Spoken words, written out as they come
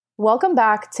Welcome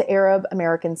back to Arab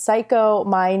American Psycho.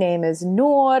 My name is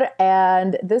Noor,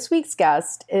 and this week's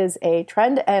guest is a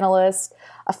trend analyst,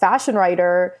 a fashion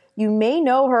writer. You may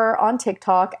know her on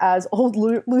TikTok as Old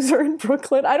Loser in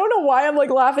Brooklyn. I don't know why I'm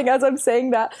laughing as I'm saying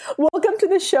that. Welcome to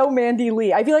the show, Mandy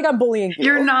Lee. I feel like I'm bullying you.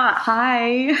 You're not.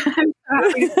 Hi. I'm so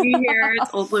happy to be here.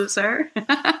 It's Old Loser.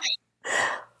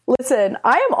 Listen,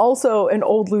 I am also an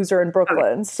old loser in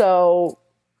Brooklyn, so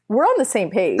we're on the same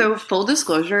page. So full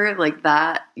disclosure,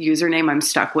 that username I'm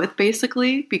stuck with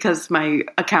basically because my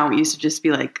account used to just be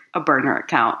a burner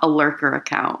account, a lurker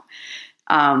account.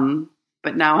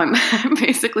 But now I'm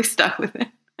basically stuck with it.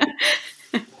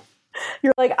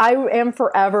 You're like, I am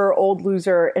forever old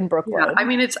loser in Brooklyn. Yeah, I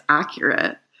mean, it's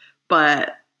accurate,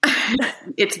 but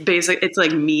it's basic. It's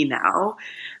like me now.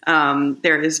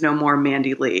 There is no more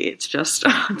Mandy Lee. It's just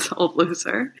it's Old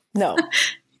Loser. No.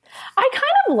 I kind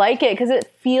of like it because it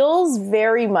feels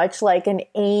very much like an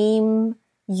AIM,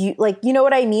 you know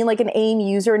what I mean? Like an AIM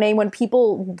username when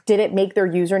people didn't make their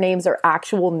usernames their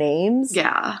actual names.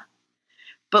 Yeah.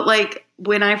 But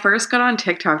when I first got on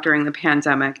TikTok during the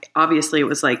pandemic, obviously it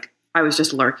was I was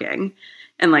just lurking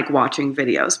and watching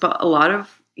videos. But a lot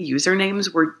of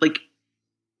usernames were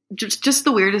just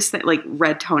the weirdest thing, like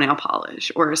red toenail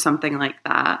polish or something like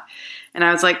that. And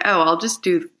I was like, oh, I'll just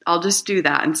do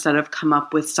that instead of come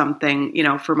up with something,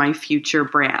 for my future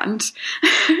brand.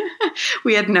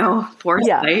 We had no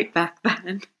foresight back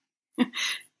then.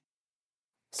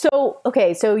 So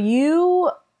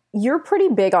you're pretty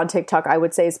big on TikTok, I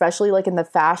would say, especially in the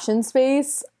fashion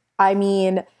space. I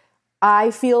mean,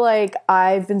 I feel like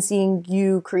I've been seeing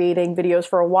you creating videos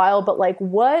for a while, but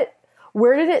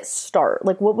where did it start?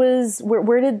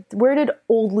 Where did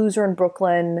Old Loser in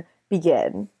Brooklyn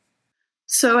begin?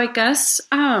 So I guess,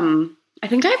 I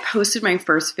think I posted my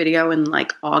first video in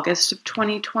August of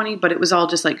 2020, but it was all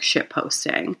just shit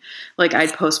posting.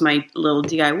 I'd post my little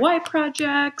DIY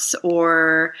projects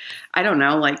or I don't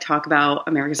know, talk about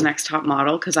America's Next Top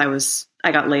Model because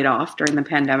I got laid off during the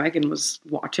pandemic and was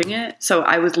watching it. So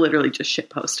I was literally just shit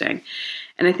posting.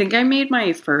 And I think I made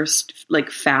my first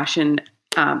fashion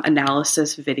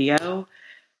analysis video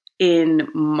in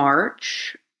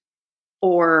March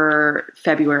or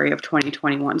February of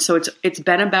 2021. So it's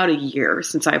been about a year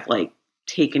since I've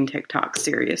taken TikTok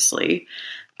seriously.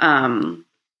 And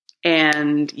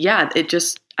yeah,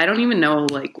 I don't even know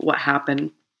what happened.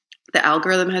 The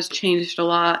algorithm has changed a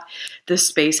lot. The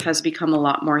space has become a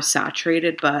lot more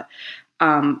saturated, but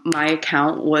I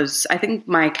think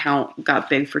my account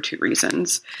got big for two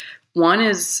reasons. One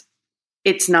is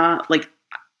it's not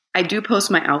I do post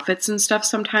my outfits and stuff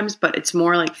sometimes, but it's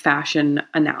more fashion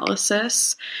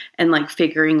analysis and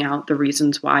figuring out the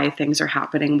reasons why things are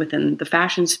happening within the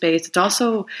fashion space. It's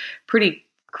also pretty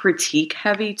critique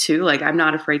heavy too. I'm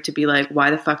not afraid to be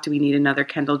why the fuck do we need another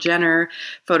Kendall Jenner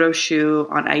photo shoot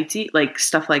on IG?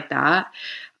 Stuff like that.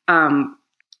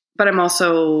 But I'm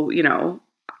also,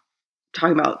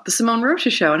 talking about the Simone Rocha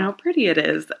show and how pretty it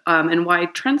is, and why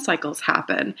trend cycles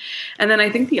happen. And then I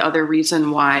think the other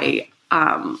reason why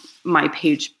my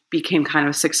page became kind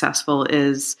of successful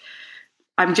is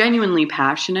I'm genuinely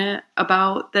passionate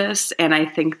about this. And I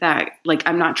think that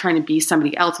I'm not trying to be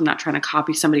somebody else. I'm not trying to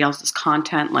copy somebody else's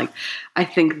content. I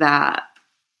think that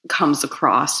comes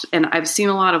across, and I've seen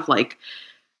a lot of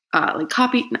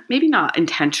copy, maybe not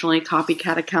intentionally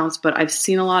copycat accounts, but I've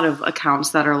seen a lot of accounts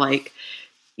that are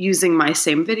using my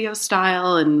same video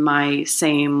style and my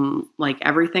same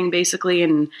everything basically.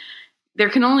 And there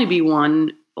can only be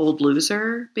one Old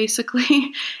Loser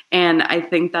basically. And I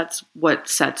think that's what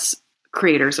sets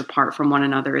creators apart from one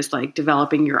another is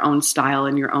developing your own style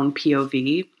and your own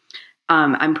POV.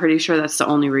 I'm pretty sure that's the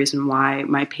only reason why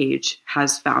my page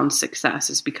has found success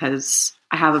is because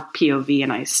I have a POV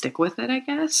and I stick with it, I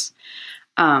guess.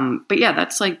 But yeah,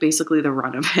 that's basically the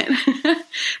run of it.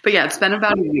 But yeah, it's been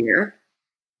about a year.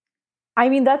 I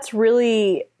mean, that's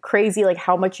really crazy,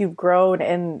 how much you've grown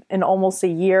in almost a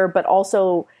year, but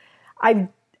also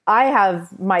I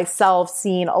have myself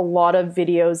seen a lot of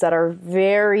videos that are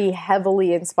very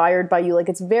heavily inspired by you.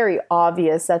 It's very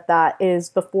obvious that is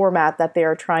the format that they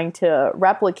are trying to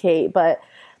replicate. But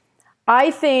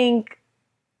I think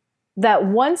that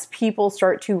once people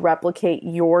start to replicate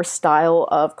your style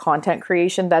of content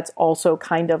creation, that's also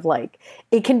kind of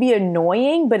it can be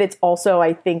annoying, but it's also,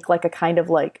 I think, a kind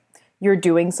of you're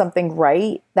doing something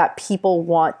right that people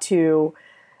want to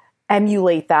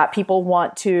emulate that. People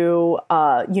want to,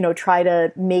 try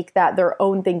to make that their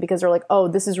own thing because they're oh,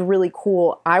 this is really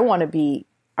cool. I want to be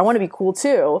cool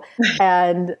too.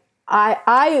 And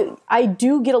I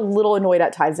do get a little annoyed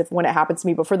at times when it happens to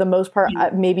me, but for the most part,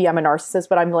 maybe I'm a narcissist,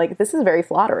 but I'm this is very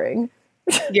flattering.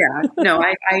 Yeah, no,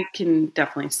 I can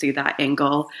definitely see that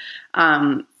angle.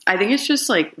 I think it's just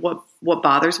like what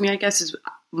bothers me, I guess, is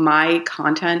my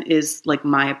content is like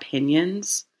my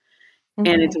opinions.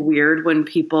 And it's weird when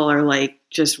people are like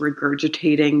just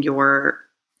regurgitating your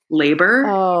labor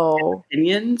Oh,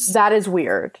 opinions. that is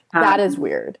weird. That is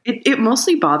weird. It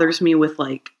mostly bothers me with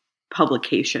like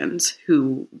publications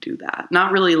who do that.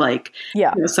 Not really like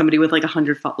somebody with like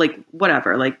 100 like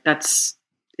whatever. Like that's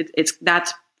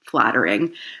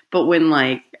flattering. But when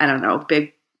like I don't know,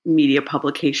 big media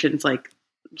publications like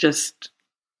just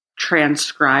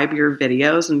transcribe your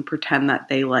videos and pretend that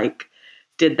they like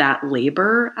did that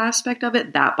labor aspect of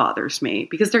it, that bothers me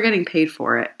because they're getting paid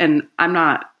for it and I'm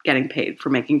not getting paid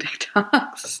for making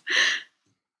TikToks.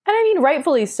 And I mean,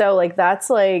 rightfully so. Like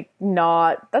that's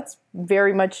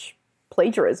very much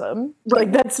plagiarism. Right.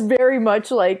 Like that's very much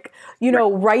like,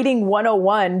 writing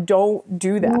 101, don't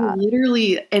do that. No,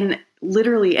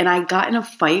 literally. And I got in a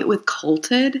fight with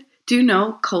Culted. Do you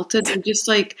know Culted? They're just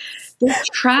like, they're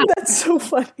trash. That's so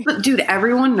funny. But dude,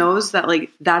 everyone knows that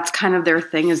like, that's kind of their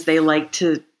thing is they like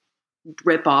to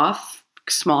rip off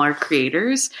smaller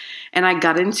creators. And I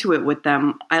got into it with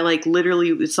them. I like literally,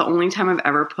 it's the only time I've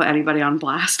ever put anybody on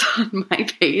blast on my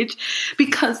page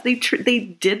because they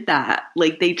did that.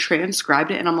 Like they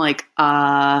transcribed it and I'm like,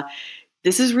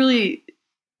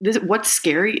 what's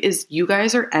scary is you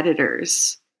guys are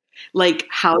editors. Like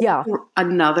how does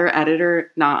another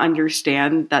editor not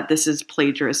understand that this is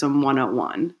plagiarism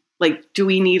 101? Like, do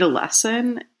we need a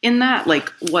lesson in that? Like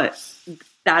what?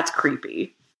 That's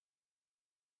creepy.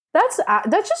 That's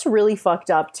just really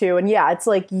fucked up too. And yeah, it's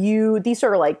like these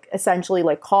are like essentially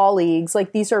like colleagues.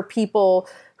 Like these are people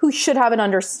who should have an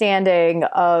understanding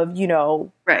of,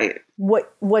 right.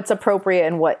 what's appropriate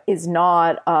and what is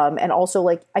not. And also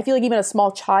like, I feel like even a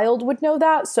small child would know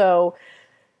that. So,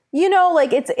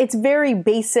 like it's very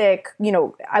basic,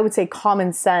 I would say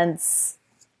common sense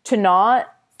to not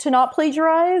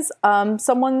plagiarize,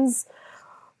 someone's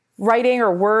writing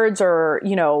or words or,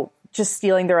 just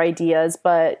stealing their ideas.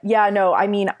 But yeah, no, I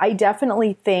mean, I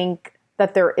definitely think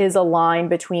that there is a line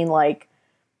between like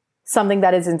something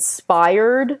that is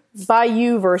inspired by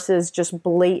you versus just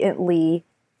blatantly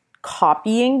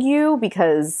copying you,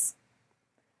 because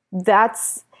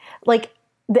that's like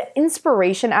the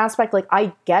inspiration aspect. Like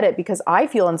I get it because I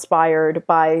feel inspired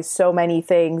by so many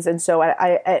things. And so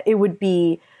I it would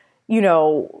be,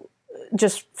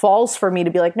 just false for me to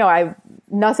be like, no,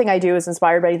 nothing I do is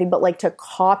inspired by anything, but like to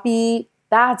copy,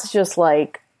 that's just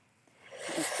like.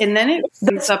 And then it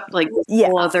brings up like the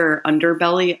whole other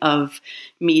underbelly of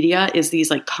media is these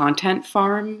like content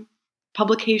farm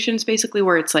publications basically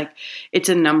where it's like, it's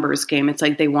a numbers game. It's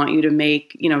like they want you to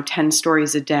make, 10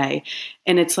 stories a day.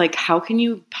 And it's like, how can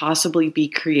you possibly be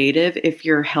creative if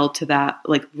you're held to that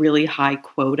like really high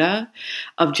quota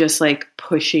of just like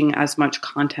pushing as much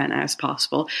content as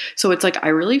possible? So it's like, I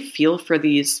really feel for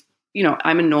these,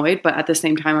 I'm annoyed, but at the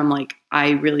same time, I'm like,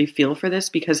 I really feel for this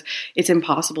because it's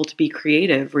impossible to be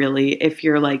creative really if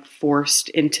you're like forced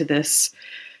into this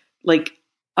like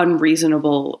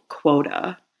unreasonable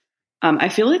quota. I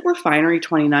feel like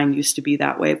Refinery29 used to be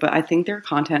that way, but I think their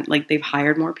content, like they've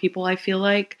hired more people, I feel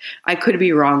like. I could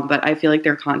be wrong, but I feel like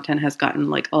their content has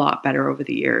gotten like a lot better over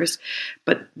the years.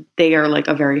 But they are like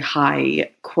a very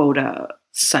high quota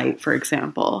site, for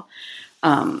example.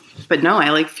 But no,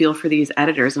 I like feel for these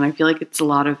editors, and I feel like it's a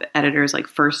lot of editors like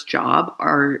first job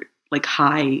are like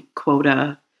high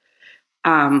quota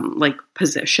like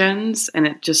positions, and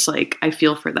it just like I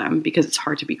feel for them because it's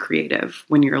hard to be creative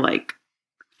when you're like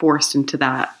forced into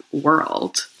that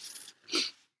world.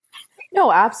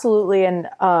 No, absolutely. And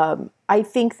I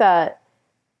think that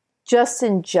just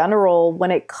in general,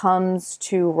 when it comes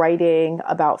to writing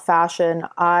about fashion,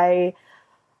 I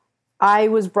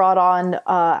was brought on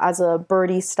as a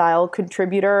Birdie style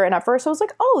contributor. And at first I was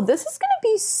like, oh, this is going to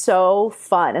be so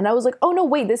fun. And I was like, oh, no,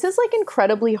 wait, this is like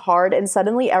incredibly hard. And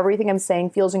suddenly everything I'm saying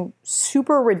feels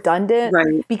super redundant,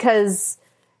 right? Because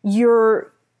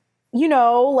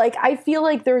like I feel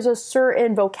like there's a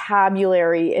certain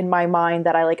vocabulary in my mind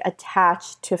that I like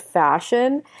attach to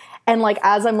fashion. And like,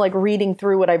 as I'm like reading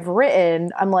through what I've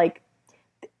written, I'm like,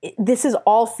 this is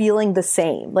all feeling the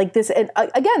same. Like this, and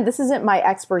again, this isn't my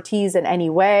expertise in any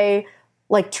way,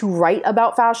 like to write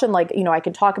about fashion. Like, I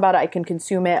can talk about it, I can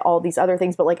consume it, all these other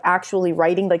things, but like actually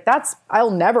writing, like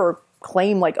I'll never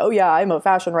claim like, oh yeah, I'm a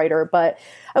fashion writer. But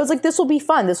I was like, this will be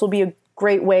fun. This will be a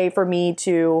great way for me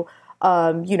to,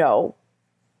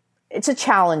 it's a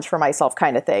challenge for myself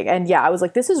kind of thing. And yeah, I was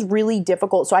like, this is really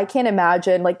difficult. So I can't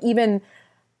imagine like even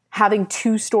having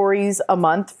 2 stories a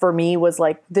month for me was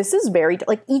like, this is very,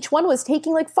 like each one was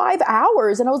taking like 5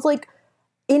 hours. And I was like,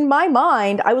 in my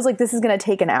mind, I was like, this is going to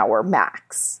take an hour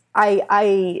max.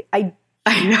 I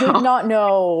did not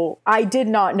know. I did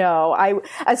not know.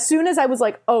 As soon as I was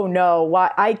like, oh no,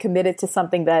 why I committed to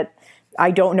something that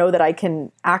I don't know that I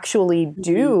can actually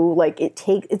do. Like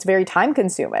it's very time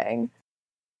consuming.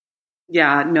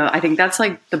 Yeah, no, I think that's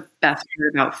like the best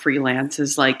part about freelance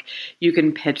is like you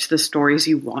can pitch the stories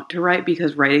you want to write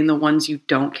because writing the ones you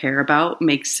don't care about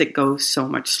makes it go so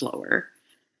much slower.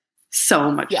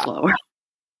 So much slower.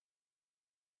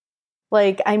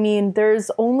 Like, I mean,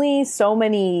 there's only so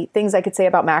many things I could say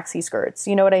about maxi skirts.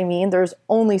 You know what I mean? There's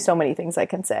only so many things I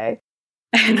can say.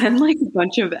 And then like a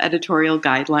bunch of editorial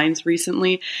guidelines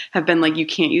recently have been like, you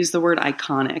can't use the word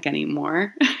iconic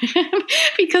anymore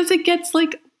because it gets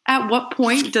like, at what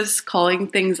point does calling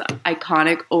things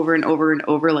iconic over and over and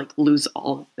over like lose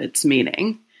all of its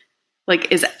meaning? Like,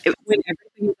 when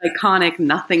everything is iconic,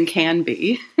 nothing can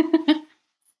be.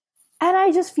 And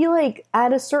I just feel like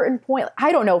at a certain point,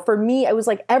 I don't know, for me, it was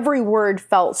like every word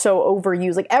felt so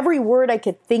overused. Like every word I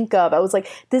could think of, I was like,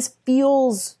 this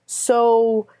feels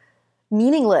so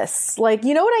meaningless. Like,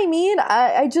 you know what I mean?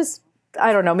 I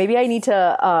don't know. Maybe I need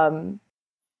to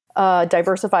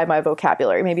diversify my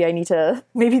vocabulary. Maybe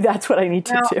that's what I need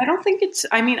to do. I don't think it's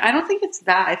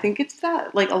that. I think it's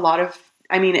that like a lot of,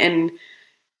 and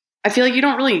I feel like you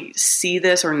don't really see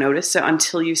this or notice it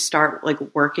until you start like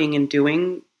working and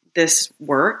doing this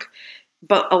work.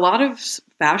 But a lot of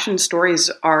fashion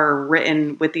stories are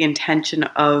written with the intention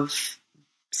of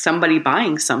somebody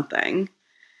buying something.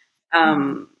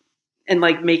 And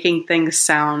like making things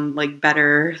sound like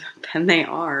better than they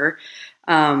are,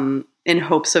 in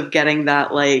hopes of getting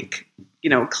that like,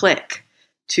 click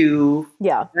to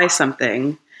buy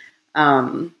something,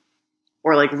 or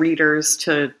like readers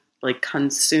to like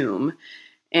consume.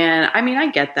 And I mean, I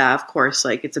get that, of course,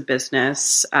 like it's a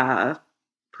business,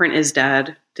 print is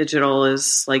dead. Digital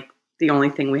is like the only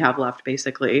thing we have left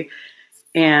basically.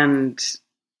 And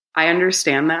I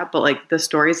understand that, but like the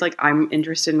stories like I'm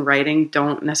interested in writing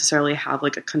don't necessarily have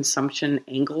like a consumption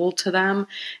angle to them.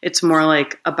 It's more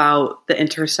like about the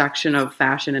intersection of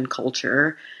fashion and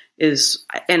culture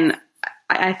and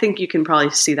I think you can probably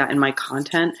see that in my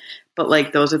content, but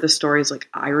like those are the stories like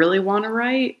I really want to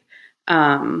write.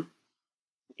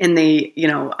 And they,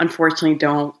 unfortunately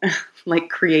don't like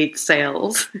create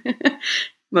sales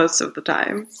most of the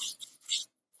time.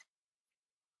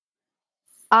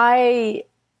 I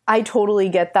totally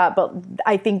get that, but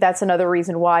I think that's another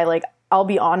reason why, like, I'll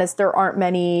be honest, there aren't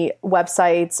many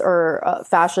websites or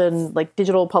fashion, like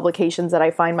digital publications that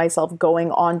I find myself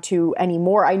going onto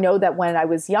anymore. I know that when I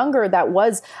was younger, I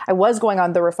was going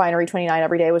on the Refinery 29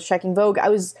 every day. I was checking Vogue. I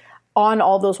was on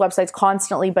all those websites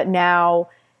constantly, but now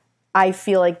I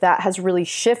feel like that has really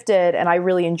shifted, and I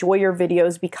really enjoy your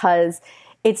videos because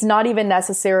it's not even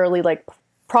necessarily like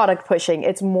product pushing.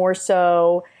 It's more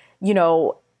so,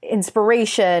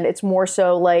 inspiration. It's more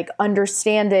so like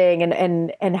understanding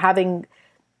and having,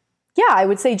 I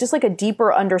would say just like a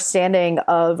deeper understanding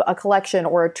of a collection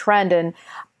or a trend. And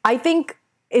I think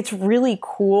it's really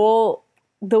cool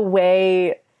the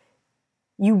way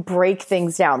you break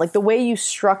things down, like the way you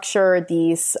structure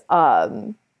these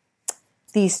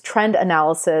trend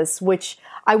analysis, which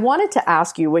I wanted to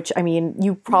ask you, which, I mean,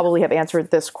 you probably have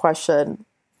answered this question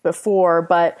before,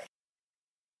 but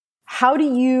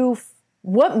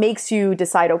what makes you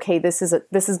decide, okay, this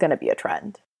is going to be a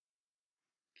trend?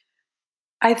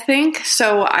 I think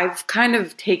so. I've kind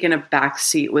of taken a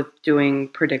backseat with doing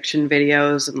prediction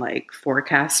videos and like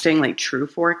forecasting, like true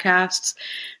forecasts,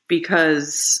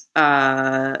 because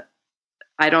I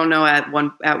don't know at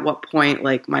what point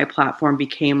like my platform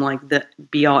became like the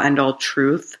be all end all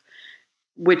truth,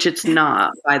 which it's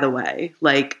not, by the way.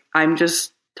 Like I'm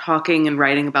just talking and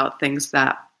writing about things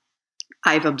that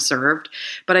I've observed.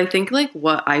 But I think like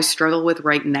what I struggle with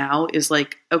right now is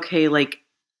like, okay, like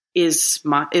is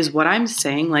what I'm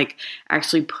saying like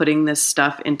actually putting this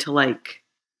stuff into like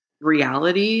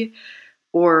reality,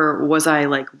 or was I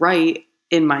like right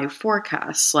in my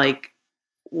forecasts? Like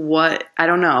what, I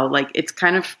don't know, like it's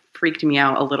kind of freaked me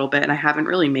out a little bit, and I haven't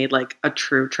really made like a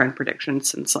true trend prediction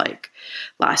since like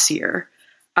last year.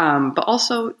 But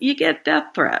also you get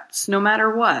death threats no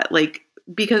matter what, like,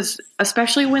 because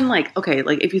especially when like, okay,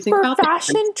 like if you think about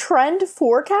fashion trend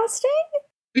forecasting,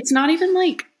 it's not even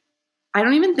like, I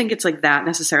don't even think it's like that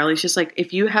necessarily. It's just like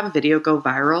if you have a video go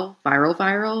viral,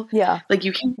 like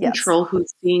you can control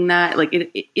who's seeing that. Like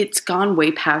it's gone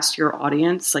way past your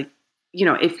audience. Like,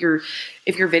 if your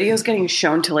video is getting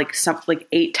shown to like something like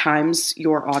 8 times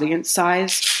your audience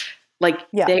size, like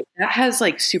that has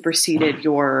like superseded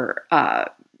your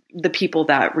the people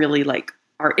that really like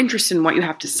are interested in what you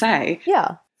have to say.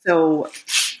 Yeah. So,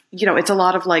 it's a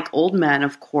lot of like old men,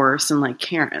 of course, and like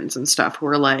Karens and stuff who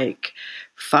are like,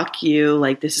 fuck you.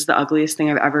 Like, this is the ugliest thing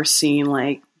I've ever seen.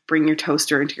 Like, bring your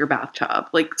toaster into your bathtub.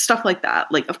 Like, stuff like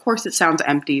that. Like, of course it sounds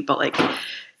empty, but like,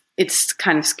 it's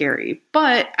kind of scary.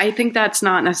 But I think that's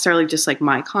not necessarily just like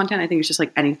my content. I think it's just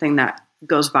like anything that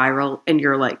goes viral and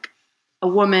you're like a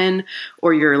woman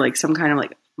or you're like some kind of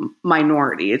like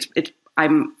minority.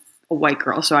 I'm a white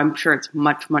girl, so I'm sure it's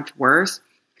much, much worse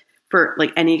for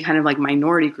like any kind of like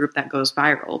minority group that goes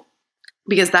viral,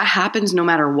 because that happens no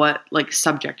matter what like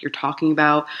subject you're talking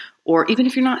about, or even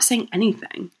if you're not saying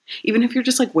anything, even if you're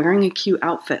just like wearing a cute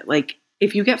outfit, like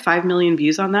if you get 5 million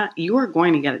views on that, you are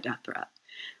going to get a death threat,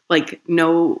 like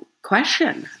no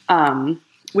question.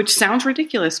 Which sounds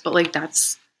ridiculous, but like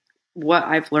that's what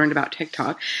I've learned about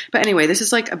TikTok. But anyway, this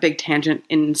is like a big tangent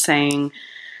in saying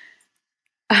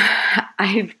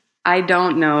I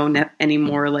don't know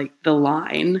anymore like the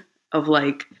line of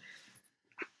like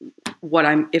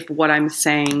if what I'm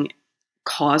saying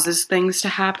causes things to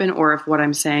happen or if what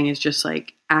I'm saying is just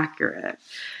like accurate.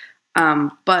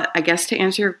 But I guess to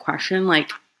answer your question, like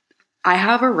I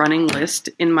have a running list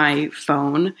in my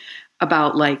phone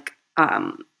about like,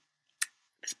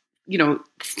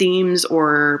 themes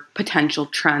or potential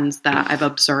trends that I've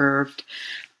observed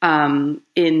in,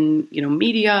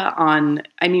 media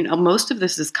most of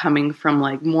this is coming from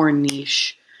like more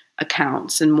niche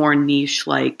accounts and more niche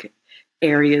like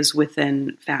areas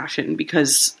within fashion,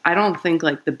 because I don't think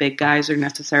like the big guys are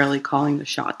necessarily calling the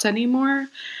shots anymore,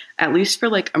 at least for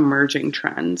like emerging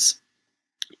trends.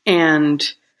 And,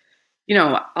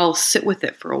 I'll sit with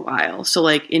it for a while. So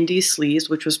like Indie Sleaze,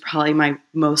 which was probably my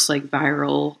most like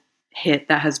viral hit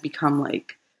that has become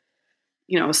like,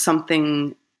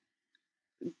 something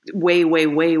way, way,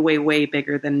 way, way, way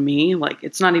bigger than me. Like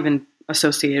it's not even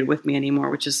associated with me anymore,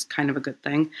 which is kind of a good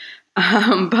thing.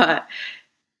 But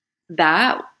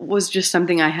that was just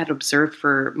something I had observed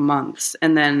for months.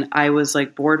 And then I was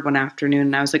like bored one afternoon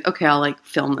and I was like, okay, I'll like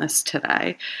film this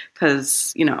today.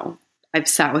 Cause I've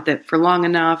sat with it for long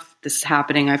enough. This is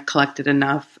happening. I've collected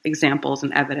enough examples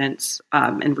and evidence,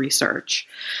 and research,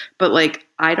 but like,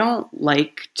 I don't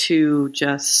like to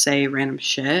just say random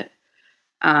shit.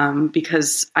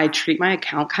 Because I treat my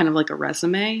account kind of like a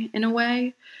resume in a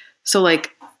way. So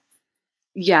like,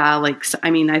 yeah, like,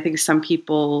 I think some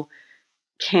people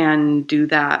can do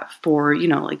that for,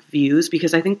 like views,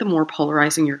 because I think the more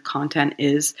polarizing your content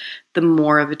is, the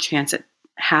more of a chance it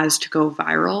has to go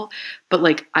viral. But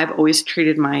like, I've always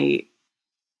treated my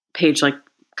page like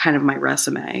kind of my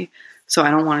resume. So I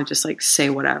don't want to just like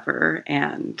say whatever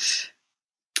and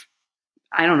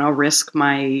I don't know, risk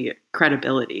my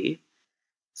credibility.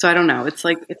 So I don't know. It's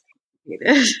like, it's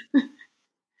complicated.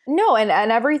 No, and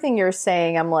everything you're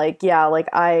saying, I'm like, yeah, like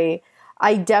I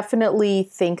definitely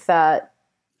think that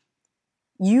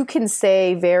you can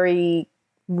say very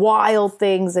wild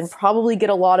things and probably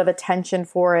get a lot of attention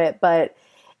for it, but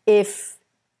if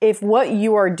what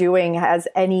you are doing has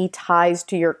any ties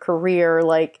to your career,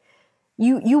 like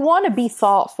you want to be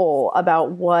thoughtful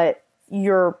about what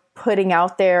you're putting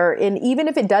out there, and even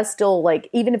if it is still like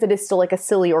a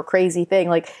silly or crazy thing,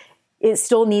 like it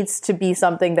still needs to be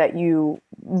something that you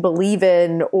believe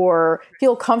in or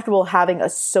feel comfortable having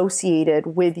associated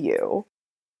with you.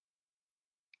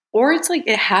 Or it's like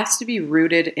it has to be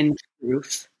rooted in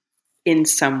truth in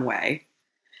some way.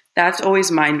 That's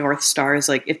always my North Star, is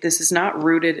like, if this is not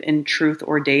rooted in truth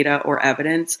or data or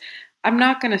evidence, I'm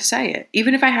not going to say it.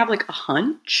 Even if I have like a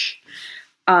hunch,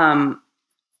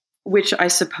 which I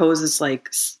suppose is like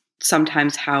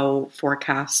sometimes how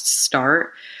forecasts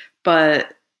start.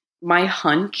 But my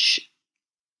hunch,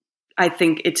 I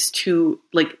think it's too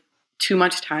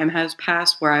much time has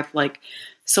passed where I've like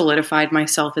solidified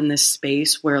myself in this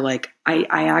space where like, I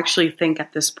actually think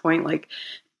at this point, like,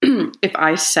 if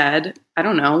I said, I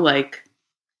don't know, like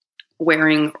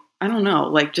wearing, I don't know,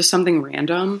 like just something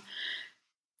random,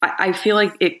 I feel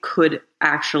like it could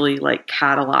actually like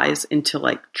catalyze into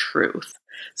like truth.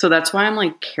 So that's why I'm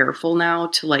like careful now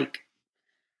to like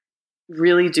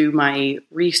really do my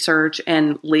research.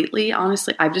 And lately,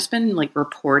 honestly, I've just been like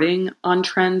reporting on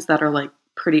trends that are like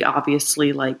pretty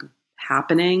obviously like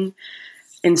happening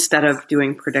instead of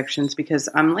doing predictions, because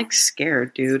I'm like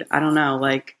scared, dude. I don't know,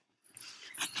 like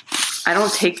I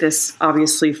don't take this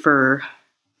obviously for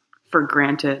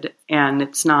granted, and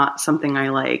it's not something I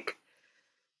like,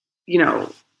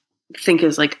 think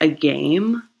is like a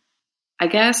game, I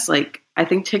guess. Like, I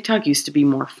think TikTok used to be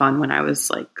more fun when I was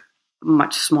like a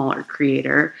much smaller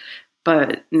creator,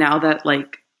 but now that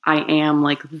like I am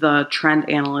like the trend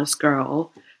analyst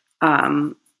girl,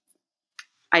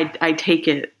 I take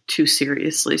it too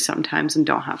seriously sometimes and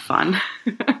don't have fun.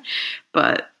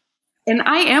 And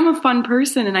I am a fun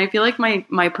person, and I feel like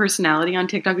my personality on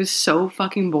TikTok is so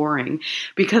fucking boring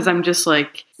because I'm just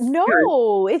like,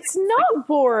 no, it's not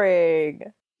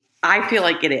boring. I feel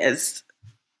like it is.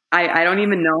 I don't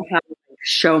even know how to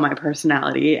show my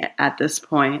personality at this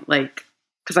point, like,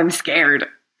 because I'm scared.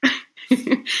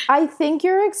 I think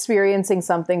you're experiencing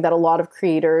something that a lot of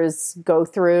creators go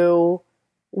through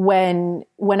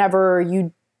whenever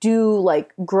you do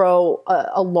like grow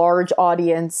a large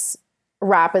audience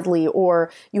rapidly,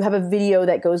 or you have a video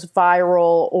that goes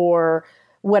viral, or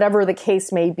whatever the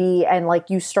case may be, and like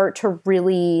you start to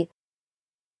really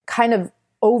kind of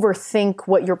overthink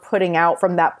what you're putting out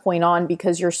from that point on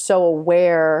because you're so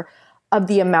aware of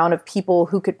the amount of people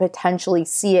who could potentially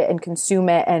see it and consume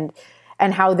it, and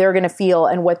how they're going to feel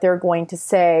and what they're going to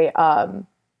say.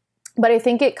 But I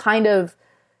think it kind of,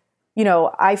 you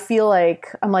know, I feel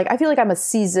like I'm a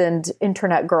seasoned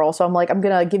internet girl. So I'm like, I'm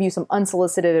going to give you some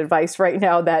unsolicited advice right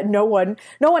now that no one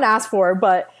asked for.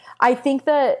 But I think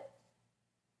that,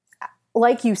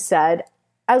 like you said,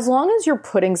 as long as you're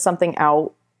putting something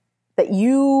out that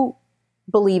you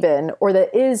believe in, or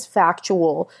that is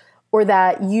factual, or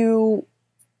that you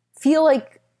feel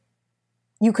like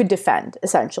you could defend,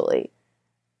 essentially,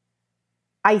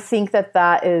 I think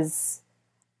that is,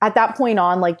 at that point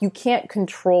on, like, you can't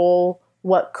control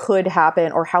what could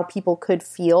happen or how people could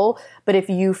feel. But if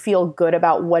you feel good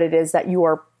about what it is that you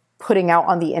are putting out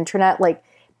on the internet, like,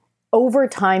 over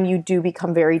time, you do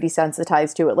become very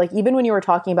desensitized to it. Like, even when you were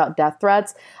talking about death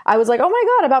threats, I was like, oh my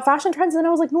God, about fashion trends. And I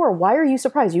was like, Nora, why are you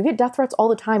surprised? You get death threats all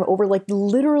the time over like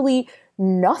literally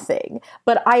nothing.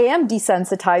 But I am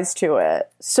desensitized to it.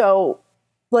 So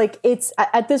like, it's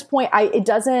at this point,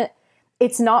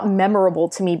 it's not memorable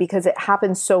to me because it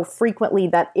happens so frequently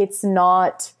that it's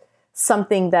not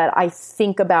something that I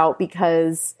think about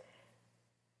because,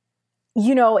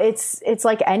 you know, it's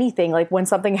like anything, like when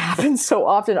something happens so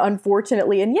often,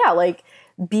 unfortunately. And yeah, like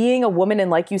being a woman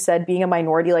and, like you said, being a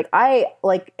minority, I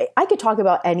could talk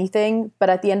about anything, but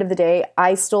at the end of the day,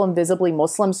 I still am visibly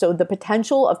Muslim. So the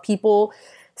potential of people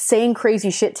saying crazy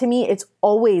shit to me, it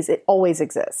always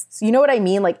exists. You know what I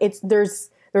mean? Like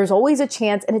there's always a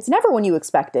chance, and it's never when you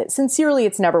expect it. Sincerely,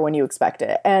 it's never when you expect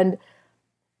it. And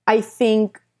I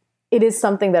think it is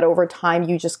something that over time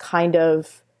you just kind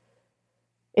of,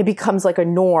 it becomes like a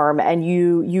norm, and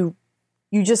you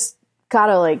just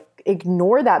gotta like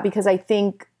ignore that, because I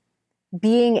think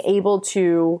being able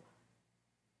to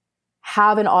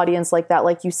have an audience like that,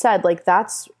 like you said, like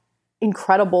that's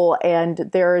incredible. And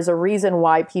there is a reason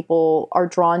why people are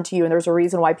drawn to you, and there's a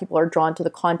reason why people are drawn to the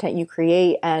content you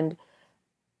create. And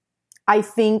I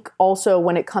think also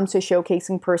when it comes to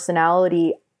showcasing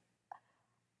personality,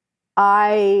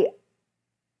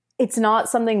 it's not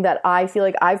something that I feel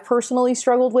like I've personally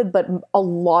struggled with, but a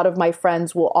lot of my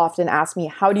friends will often ask me,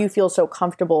 how do you feel so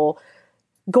comfortable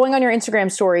going on your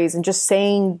Instagram stories and just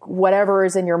saying whatever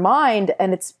is in your mind?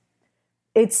 And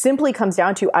it simply comes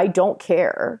down to, I don't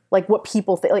care like what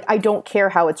people think. Like, I don't care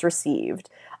how it's received.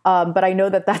 But I know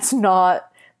that that's not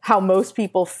how most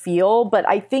people feel. But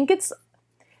I think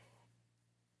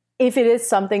if it is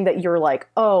something that you're like,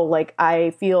 oh, like I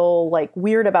feel like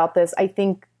weird about this, I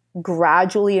think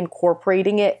gradually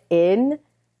incorporating it in,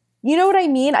 you know what I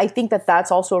mean? I think that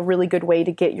that's also a really good way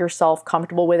to get yourself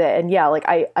comfortable with it. And yeah, like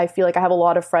I feel like I have a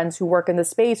lot of friends who work in the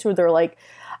space who they're like,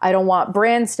 I don't want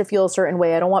brands to feel a certain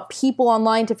way. I don't want people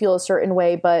online to feel a certain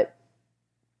way. But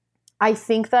I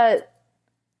think that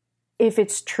if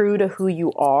it's true to who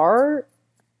you are,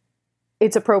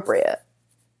 it's appropriate.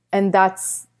 And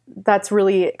that's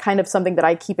really kind of something that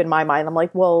I keep in my mind. I'm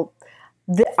like, well,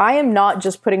 I am not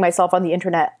just putting myself on the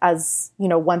internet as, you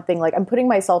know, one thing. Like, I'm putting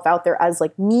myself out there as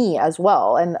like me as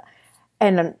well.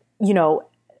 And you know,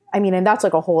 I mean, and that's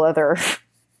like a whole other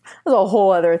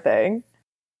thing.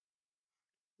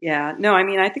 Yeah, no, I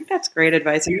mean, I think that's great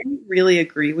advice. I really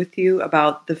agree with you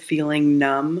about the feeling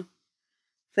numb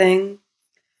thing.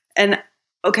 And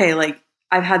okay, like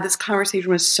I've had this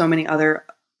conversation with so many other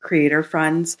creator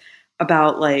friends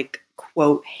about like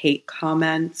quote hate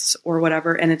comments or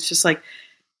whatever. And it's just like,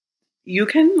 you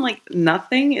can like,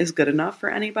 nothing is good enough for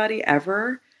anybody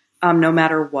ever, no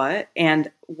matter what.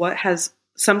 And what has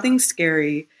something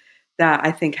scary that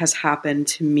I think has happened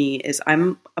to me is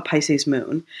I'm a Pisces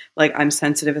moon. Like, I'm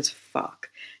sensitive as fuck.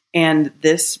 And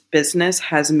this business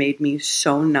has made me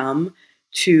so numb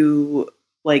to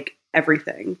like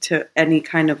everything, to any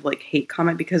kind of like hate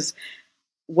comment, because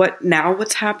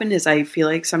what's happened is I feel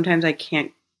like sometimes I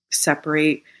can't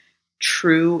separate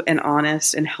true and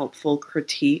honest and helpful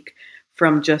critique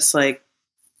from just like,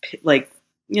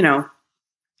 you know,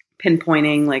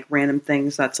 pinpointing like random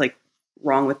things that's like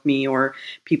wrong with me or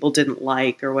people didn't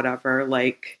like or whatever.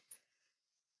 Like,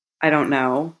 I don't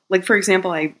know. Like, for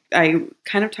example, I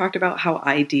kind of talked about how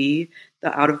ID,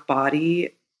 the out of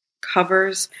body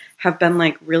covers, have been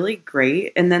like really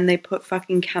great. And then they put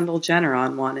fucking Kendall Jenner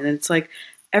on one. And it's like,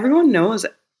 everyone knows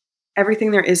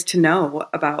everything there is to know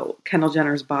about Kendall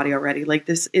Jenner's body already. Like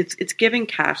this, it's giving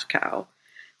cash cow.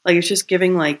 Like it's just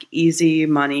giving like easy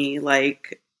money.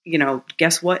 Like, you know,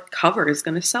 guess what cover is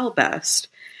going to sell best?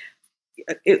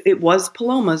 It was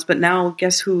Paloma's, but now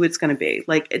guess who it's going to be?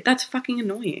 Like that's fucking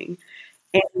annoying.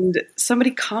 And somebody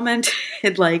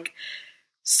commented like,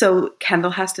 so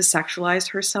Kendall has to sexualize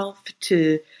herself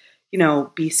to, you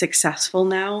know, be successful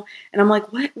now. And I'm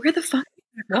like, what? Where the fuck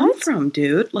did that come from,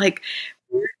 dude? Like,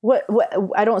 what?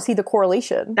 I don't see the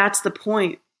correlation. That's the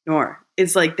point, Nor.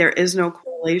 It's like there is no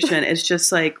correlation. It's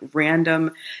just like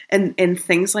random, and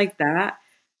things like that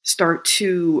start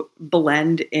to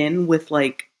blend in with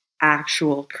like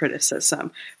actual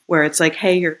criticism, where it's like,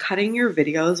 hey, you're cutting your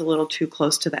videos a little too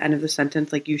close to the end of the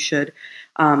sentence. Like you should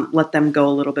let them go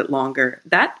a little bit longer.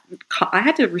 That I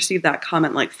had to receive that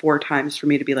comment like 4 times for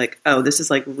me to be like, oh, this is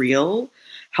like real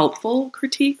helpful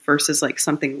critique versus like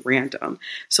something random.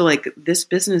 So like this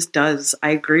business does, I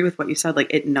agree with what you said,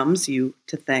 like it numbs you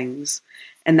to things.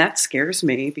 And that scares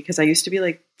me because I used to be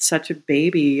like such a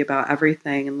baby about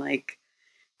everything and like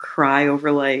cry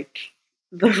over like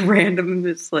the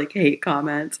randomest like hate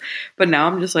comments. But now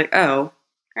I'm just like, oh,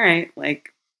 all right.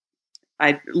 Like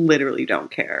I literally don't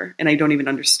care. And I don't even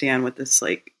understand what this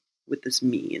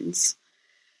means.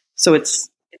 So it's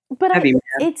heavy,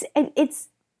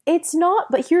 it's not,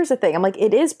 but here's the thing. I'm like,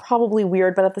 it is probably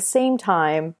weird, but at the same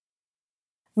time,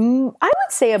 I would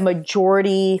say a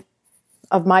majority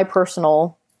of my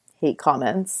personal hate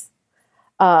comments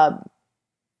are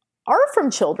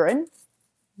from children.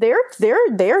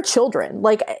 They're children.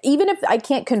 Like, even if I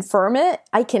can't confirm it,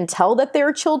 I can tell that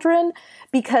they're children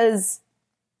because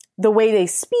the way they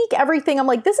speak, everything, I'm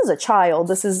like, this is a child.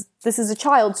 This is a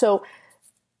child. So,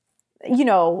 you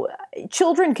know,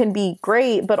 children can be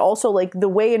great, but also like the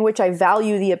way in which I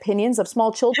value the opinions of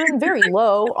small children, very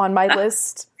low on my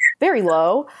list, very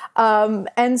low.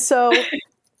 And so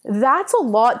that's a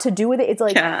lot to do with it. It's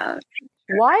like,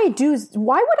 why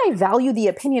would I value the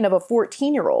opinion of a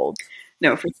 14-year-old?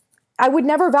 No, I would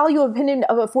never value an opinion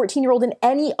of a 14-year-old in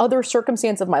any other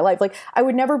circumstance of my life. Like, I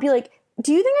would never be like,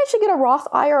 do you think I should get a Roth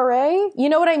IRA? You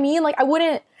know what I mean? Like, I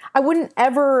wouldn't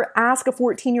ever ask a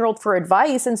 14-year-old for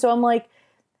advice. And so I'm like,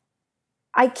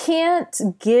 I can't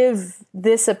give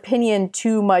this opinion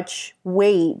too much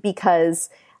weight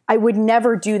because I would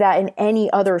never do that in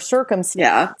any other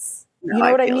circumstance. Yeah. No, you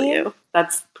know what I mean? You.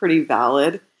 That's pretty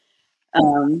valid.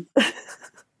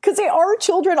 Because they are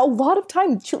children. A lot of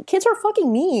time, kids are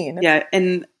fucking mean. Yeah,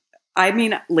 and I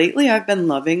mean, lately I've been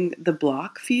loving the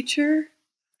block feature.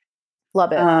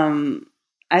 Love it.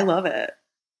 I love it.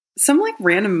 Some like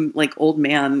random like old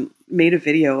man made a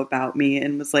video about me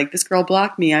and was like, "This girl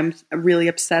blocked me. I'm really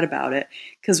upset about it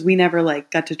because we never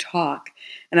like got to talk."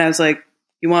 And I was like,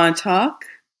 "You want to talk?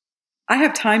 I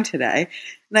have time today."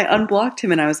 And I unblocked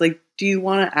him and I was like, do you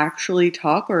want to actually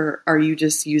talk or are you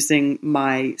just using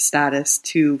my status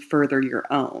to further your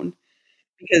own?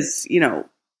 Because, you know,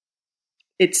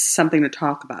 it's something to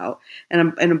talk about.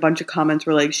 And a bunch of comments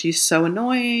were like, she's so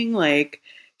annoying. Like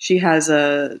she has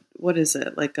I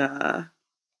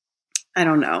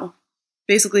don't know,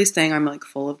 basically saying I'm like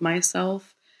full of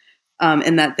myself.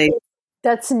 And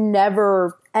that's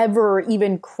never, ever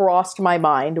even crossed my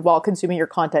mind while consuming your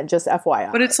content, just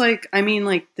FYI. But it's like, I mean,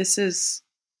 like,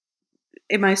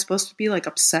 am I supposed to be like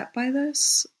upset by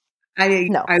this?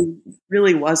 No. I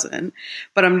really wasn't.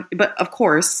 But of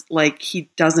course, like,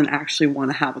 he doesn't actually want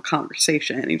to have a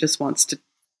conversation. He just wants to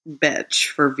bitch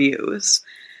for views.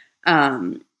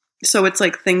 So it's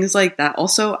like things like that.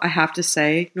 Also, I have to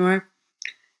say, Nora,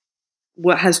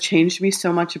 what has changed me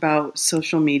so much about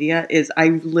social media is I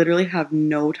literally have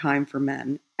no time for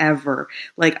men ever.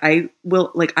 Like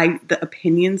the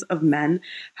opinions of men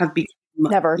have become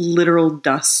never literal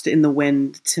dust in the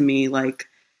wind to me. Like,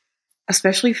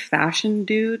 especially fashion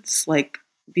dudes, like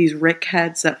these Rick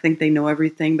heads that think they know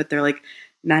everything, but they're like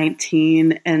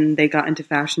 19 and they got into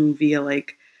fashion via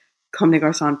like Comme des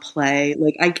Garçons Play.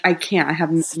 Like I can't. I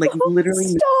have like literally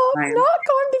stop. No time. Not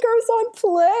Comme des Garçons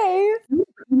Play.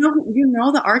 You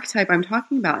know the archetype I'm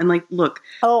talking about, and like, look.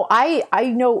 Oh, I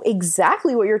know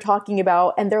exactly what you're talking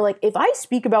about, and they're like, if I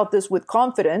speak about this with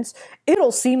confidence,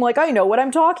 it'll seem like I know what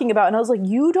I'm talking about. And I was like,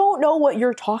 you don't know what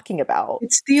you're talking about.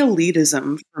 It's the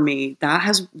elitism for me that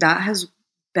has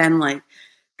been like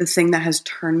the thing that has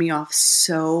turned me off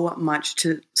so much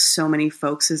to so many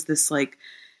folks is this like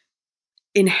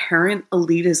inherent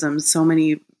elitism so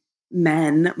many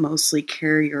men mostly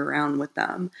carry around with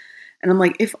them. And I'm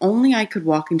like, if only I could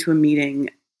walk into a meeting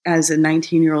as a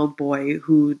 19-year-old boy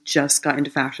who just got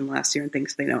into fashion last year and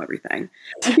thinks they know everything.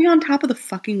 I'd be on top of the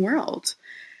fucking world.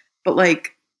 But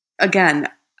like, again,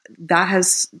 that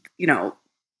has, you know,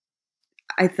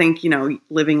 I think, you know,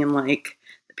 living in like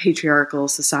a patriarchal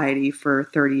society for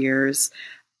 30 years,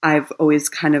 I've always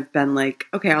kind of been like,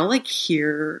 okay, I'll like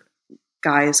hear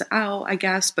guys out, I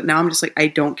guess. But now I'm just like, I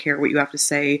don't care what you have to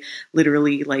say.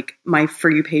 Literally, like my For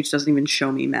You page doesn't even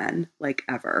show me men, like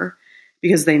ever,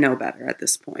 because they know better at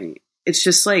this point. It's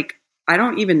just like, I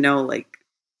don't even know like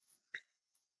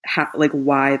like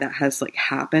why that has like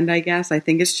happened, I guess. I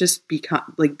think it's just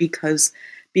because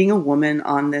being a woman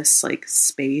on this like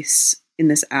space in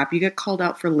this app, you get called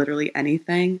out for literally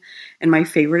anything. And my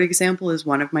favorite example is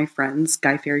one of my friends,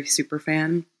 Guy Fieri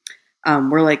superfan.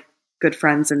 We're like good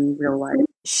friends in real life.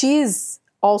 She's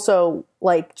also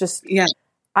like just, yeah.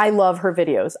 I love her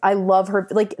videos. I love her.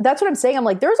 Like, that's what I'm saying. I'm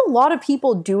like, there's a lot of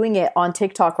people doing it on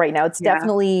TikTok right now. It's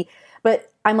definitely,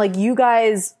 but I'm like, you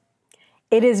guys,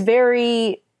 it is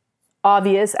very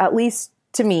obvious, at least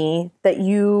to me, that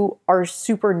you are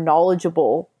super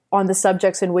knowledgeable on the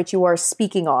subjects in which you are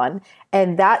speaking on.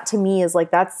 And that to me is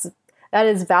like, that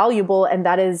is valuable. And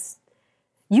that is,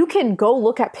 you can go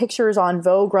look at pictures on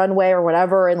Vogue Runway or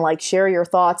whatever and like share your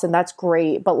thoughts, and that's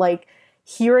great. But like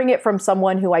hearing it from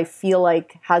someone who I feel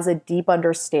like has a deep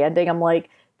understanding, I'm like,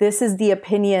 this is the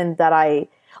opinion that I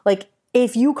like.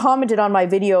 If you commented on my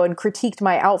video and critiqued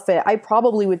my outfit, I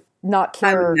probably would not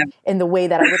care in the way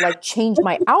that I would like change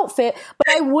my outfit,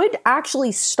 but I would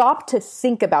actually stop to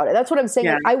think about it. That's what I'm saying.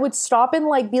 Yeah. Like, I would stop and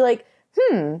like be like,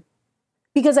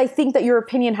 because I think that your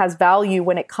opinion has value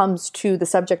when it comes to the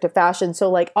subject of fashion.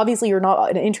 So like, obviously you're not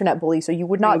an internet bully, so you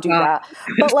would not do that.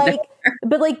 But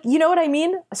like, you know what I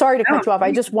mean? Sorry to cut you off.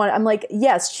 I'm like,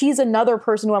 yes, she's another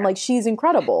person who I'm like, she's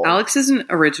incredible. Alex isn't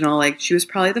original. Like, she was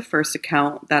probably the first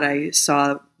account that I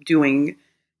saw doing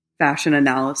fashion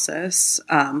analysis.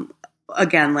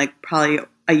 Again, like probably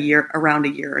around a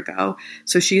year ago.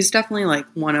 So she's definitely like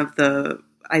one of the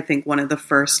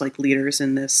first like leaders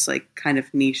in this like kind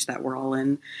of niche that we're all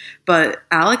in. But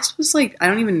Alex was like, I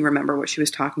don't even remember what she was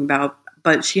talking about,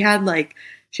 but she has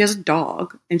a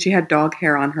dog and she had dog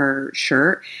hair on her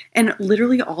shirt. And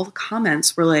literally all the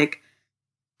comments were like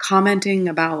commenting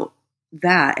about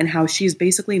that and how she's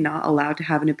basically not allowed to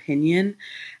have an opinion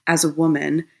as a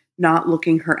woman, not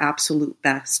looking her absolute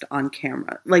best on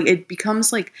camera. Like, it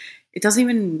becomes like, it doesn't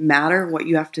even matter what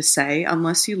you have to say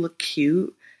unless you look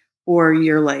cute or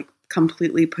you're like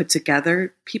completely put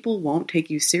together. People won't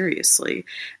take you seriously.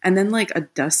 And then like a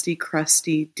dusty,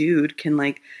 crusty dude can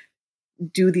like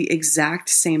do the exact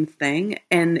same thing.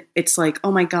 And it's like,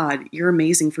 oh my God, you're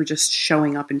amazing for just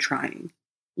showing up and trying.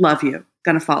 Love you.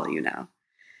 Gonna follow you now.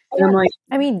 And I'm like,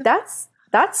 I mean, that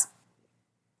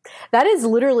is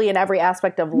literally in every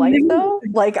aspect of life though.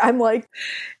 Like, I'm like,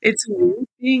 it's weird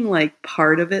being like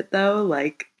part of it though.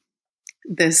 Like,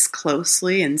 this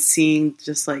closely and seeing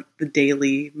just like the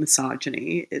daily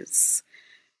misogyny is,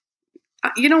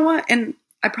 you know what? And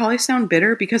I probably sound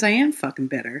bitter because I am fucking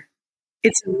bitter.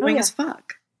 It's annoying as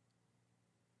fuck.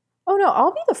 Oh no,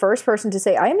 I'll be the first person to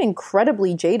say I am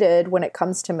incredibly jaded when it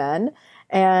comes to men.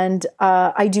 And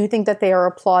I do think that they are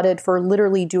applauded for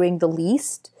literally doing the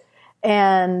least.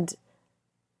 And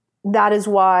that is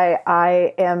why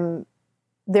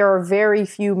there are very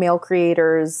few male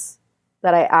creators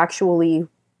that I actually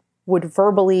would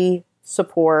verbally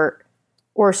support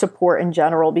or support in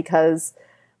general, because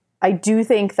I do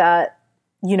think that,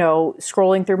 you know,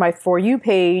 scrolling through my For You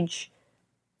page,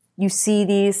 you see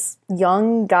these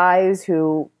young guys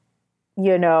who,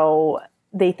 you know,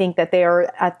 they think that they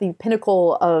are at the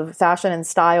pinnacle of fashion and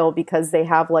style because they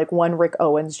have like one Rick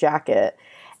Owens jacket.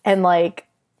 And like,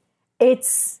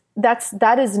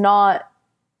 that is not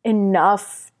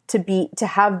enough to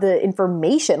have the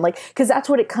information, like, because that's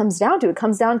what it comes down to. It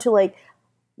comes down to like,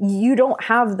 you don't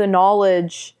have the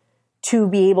knowledge to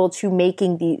be able to make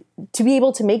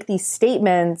these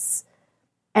statements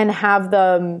and have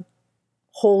them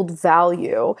hold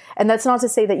value. And that's not to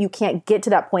say that you can't get to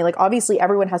that point. Like, obviously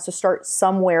everyone has to start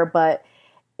somewhere, but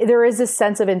there is this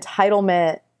sense of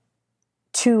entitlement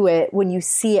to it when you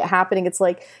see it happening. It's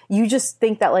like, you just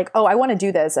think that like, oh, I want to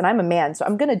do this and I'm a man, so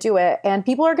I'm going to do it and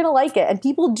people are going to like it and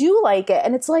people do like it.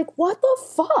 And it's like, what the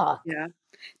fuck? Yeah.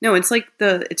 No, it's like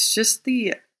it's just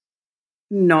the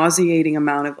nauseating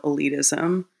amount of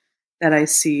elitism that I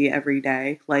see every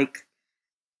day. Like,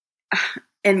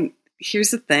 and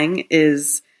here's the thing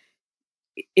is,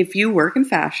 if you work in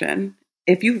fashion,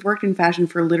 if you've worked in fashion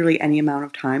for literally any amount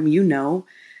of time, you know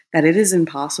that it is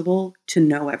impossible to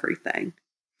know everything.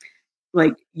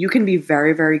 Like, you can be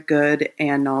very, very good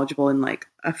and knowledgeable in like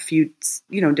a few,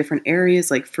 different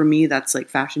areas. Like for me, that's like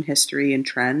fashion history and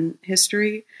trend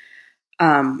history.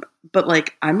 But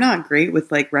like, I'm not great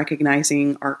with like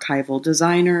recognizing archival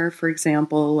designer, for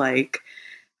example. Like,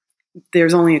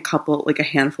 there's only a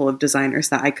handful of designers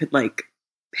that I could like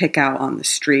pick out on the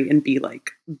street and be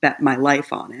like, bet my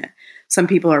life on it. Some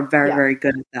people are very, very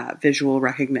good at that visual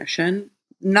recognition.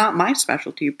 Not my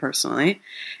specialty personally.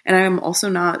 And I'm also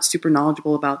not super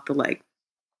knowledgeable about the like,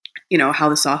 how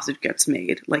the sausage gets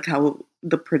made, like how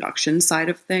the production side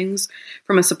of things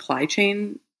from a supply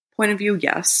chain point of view.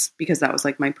 Yes, because that was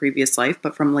like my previous life,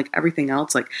 but from like everything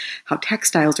else, like how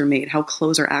textiles are made, how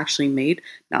clothes are actually made,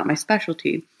 not my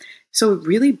specialty. So it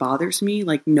really bothers me,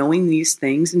 like knowing these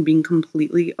things and being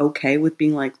completely okay with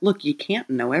being like, look, you can't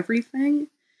know everything.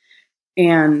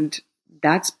 And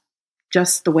that's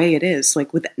just the way it is.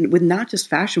 Like with not just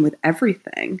fashion, with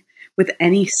everything, with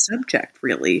any subject,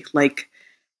 really, like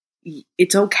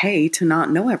it's okay to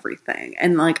not know everything.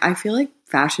 And like, I feel like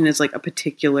fashion is like a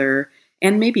particular,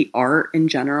 and maybe art in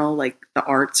general, like the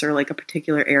arts are like a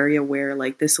particular area where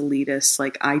like this elitist,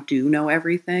 like I do know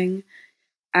everything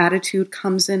attitude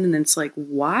comes in. And it's like,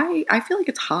 why? I feel like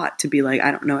it's hot to be like,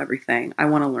 I don't know everything. I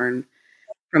want to learn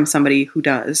from somebody who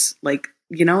does. Like,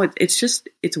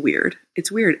 it's weird.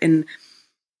 It's weird. And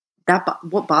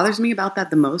what bothers me about that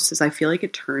the most is I feel like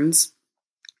it turns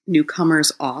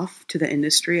newcomers off to the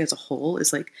industry as a whole,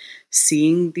 is like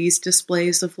seeing these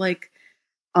displays of like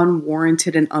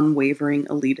unwarranted and unwavering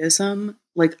elitism.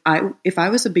 Like if I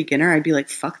was a beginner, I'd be like,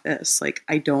 fuck this. Like,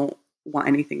 I don't want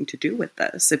anything to do with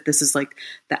this if this is like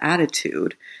the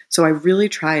attitude. So I really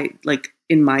try, like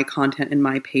in my content, in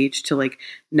my page, to like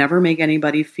never make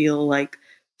anybody feel like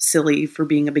silly for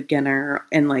being a beginner,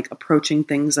 and like approaching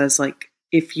things as like,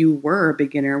 if you were a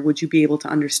beginner, would you be able to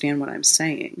understand what I'm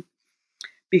saying?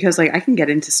 Because like I can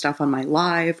get into stuff on my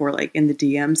live or like in the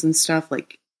DMs and stuff,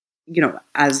 like,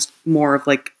 as more of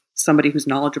like somebody who's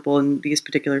knowledgeable in these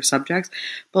particular subjects.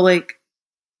 But like,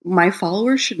 my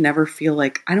followers should never feel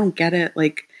like I don't get it.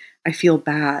 Like, I feel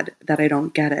bad that I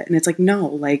don't get it. And it's like, no,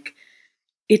 like,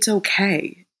 it's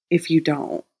okay if you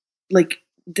don't. Like,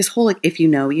 this whole, like, if you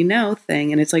know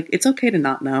thing. And it's like, it's okay to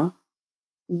not know.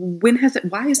 Why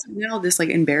is it now this, like,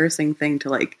 embarrassing thing to,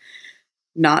 like,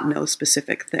 not know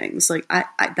specific things? Like, I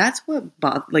that's what,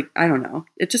 I don't know.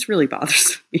 It just really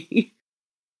bothers me.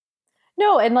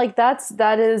 No, and like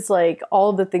that is like all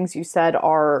of the things you said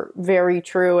are very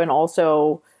true and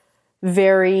also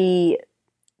very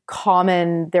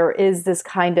common. There is this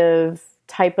kind of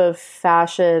type of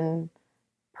fashion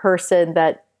person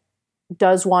that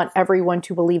does want everyone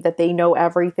to believe that they know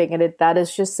everything, and that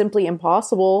is just simply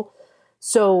impossible.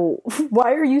 So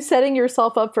why are you setting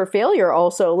yourself up for failure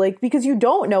also? Like, because you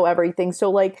don't know everything. So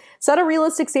like, set a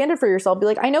realistic standard for yourself. Be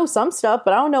like, I know some stuff,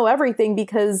 but I don't know everything,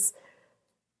 because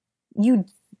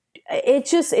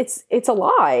it's a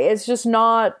lie. It's just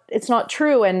not, it's not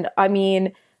true. And I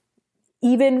mean,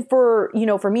 even for me,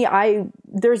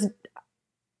 the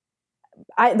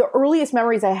earliest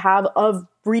memories I have of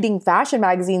reading fashion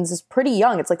magazines is pretty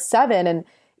young. It's like 7. And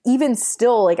even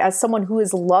still, like, as someone who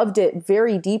has loved it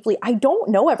very deeply, I don't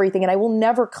know everything, and I will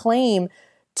never claim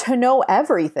to know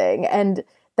everything. And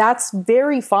that's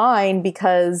very fine,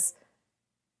 because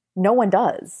no one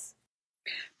does.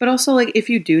 But also, like, if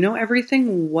you do know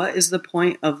everything, what is the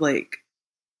point of like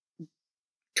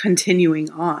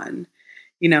continuing on?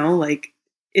 Like,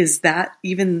 should that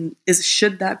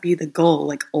be the goal?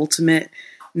 Like, ultimate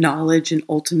knowledge and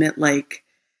ultimate like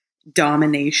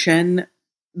domination,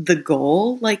 the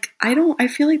goal? Like, I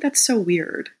feel like that's so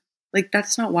weird. Like,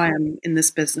 that's not why I'm in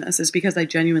this business. It's because I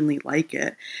genuinely like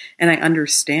it. And I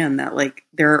understand that like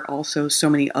there are also so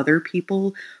many other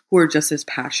people who are just as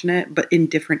passionate, but in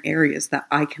different areas that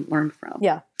I can learn from.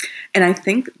 Yeah. And I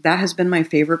think that has been my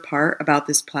favorite part about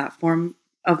this platform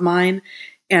of mine.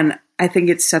 And I think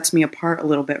it sets me apart a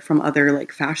little bit from other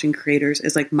like fashion creators,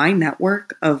 is like my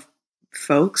network of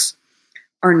folks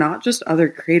are not just other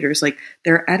creators. Like,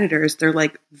 they're editors. They're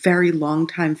like very long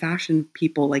time fashion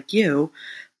people like you,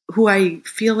 who I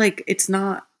feel like it's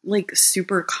not like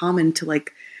super common to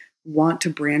like want to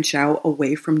branch out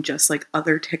away from just like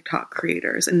other TikTok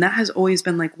creators. And that has always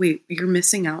been like, wait, you're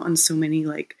missing out on so many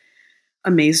like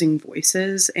amazing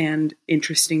voices and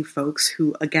interesting folks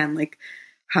who, again, like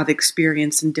have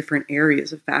experience in different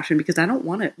areas of fashion. Because I don't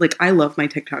want to, like, I love my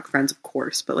TikTok friends, of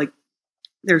course, but like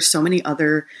there's so many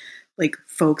other like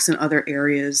folks in other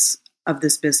areas of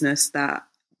this business that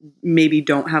maybe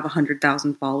don't have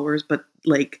 100,000 followers, but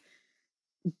like,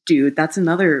 dude, that's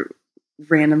another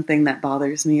random thing that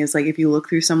bothers me is like if you look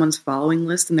through someone's following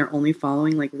list and they're only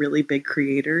following like really big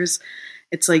creators,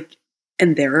 it's like,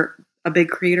 and they're a big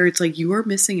creator, it's like you are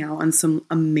missing out on some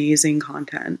amazing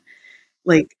content.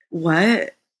 Like,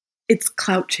 what? It's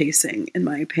clout chasing, in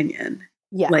my opinion.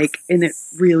 Yes. Like, and it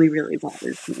really, really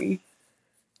bothers me.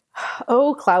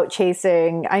 Oh, clout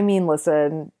chasing. I mean,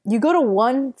 listen, you go to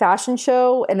one fashion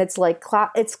show and it's like,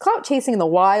 it's clout chasing in the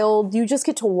wild. You just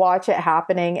get to watch it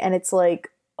happening and it's like,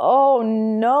 oh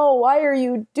no, why are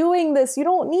you doing this? You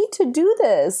don't need to do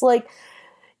this. Like,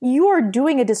 you are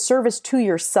doing a disservice to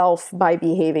yourself by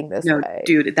behaving this way.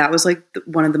 Dude, that was like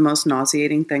one of the most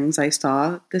nauseating things I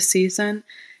saw this season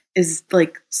is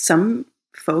like some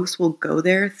folks will go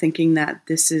there thinking that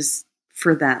this is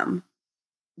for them.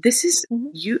 This is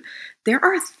you. There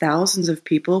are thousands of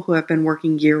people who have been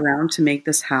working year round to make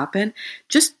this happen.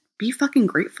 Just be fucking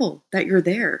grateful that you're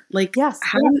there. Like, yes,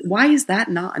 why is that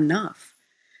not enough?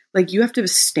 Like, you have to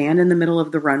stand in the middle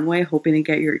of the runway hoping to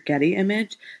get your Getty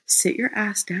image. Sit your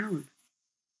ass down.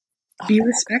 Be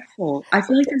respectful. I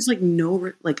feel like there's like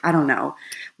no, like, I don't know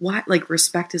why, like,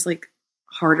 respect is like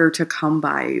harder to come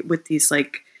by with these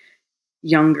like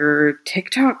younger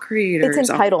TikTok creators. It's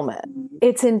entitlement.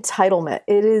 It's entitlement.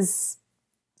 It is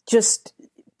just,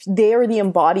 they are the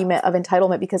embodiment of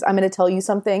entitlement because I'm going to tell you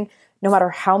something. No matter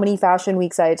how many fashion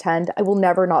weeks I attend, I will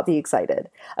never not be excited.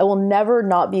 I will never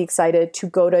not be excited to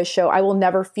go to a show. I will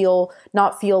never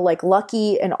not feel like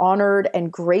lucky and honored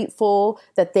and grateful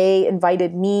that they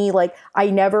invited me. Like,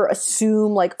 I never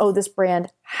assume like, oh, this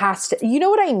brand has to, you know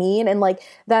what I mean? And like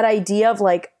that idea of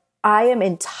like, I am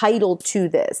entitled to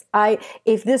this.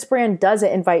 If this brand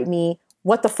doesn't invite me,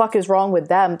 what the fuck is wrong with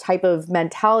them type of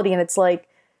mentality. And it's like,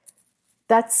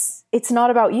 it's not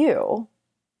about you.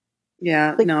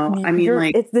 Yeah, like, no, I mean,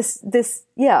 like, it's this,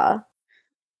 yeah.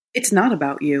 It's not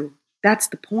about you. That's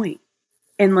the point.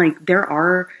 And like, there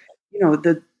are,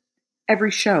 every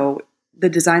show, the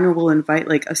designer will invite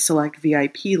like a select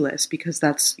VIP list because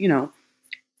that's,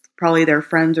 probably their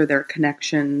friends or their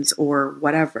connections or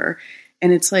whatever.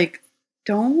 And it's like,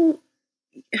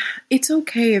 it's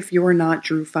okay if you're not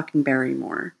Drew fucking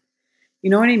Barrymore.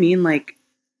 You know what I mean? Like,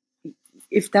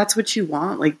 if that's what you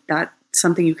want, like, that's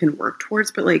something you can work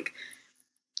towards, but like,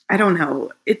 I don't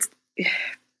know. It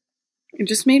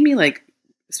just made me like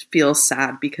feel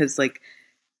sad because like,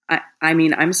 I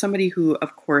mean, I'm somebody who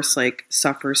of course like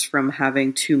suffers from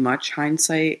having too much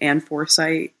hindsight and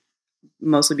foresight,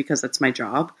 mostly because that's my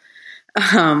job.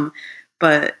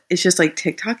 But it's just like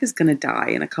TikTok is going to die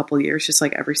in a couple years, just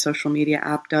like every social media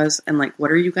app does. And like,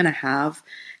 what are you going to have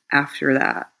after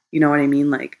that? You know what I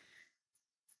mean? Like,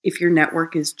 if your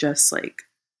network is just like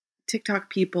TikTok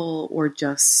people or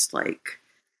just like,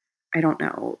 I don't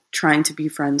know, trying to be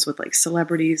friends with like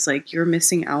celebrities, like you're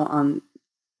missing out on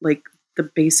like the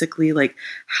basically like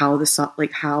how this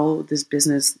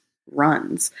business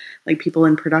runs, like people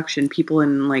in production, people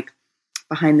in like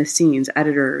behind the scenes,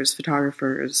 editors,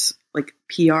 photographers, like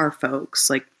PR folks,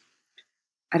 like,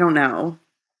 I don't know.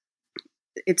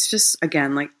 It's just,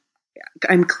 again, like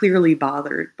I'm clearly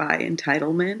bothered by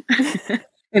entitlement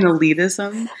and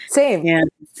elitism. Same. And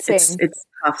it's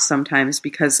tough sometimes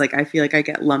because like I feel like I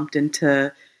get lumped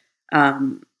into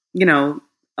being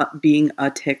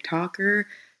a TikToker,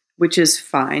 which is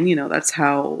fine. That's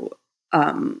how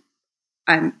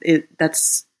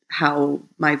that's how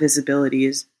my visibility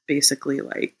is basically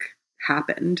like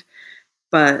happened.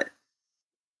 But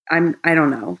I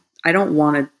don't know. I don't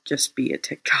want to just be a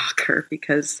TikToker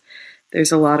because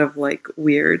there's a lot of like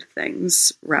weird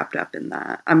things wrapped up in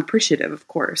that. I'm appreciative, of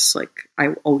course, like I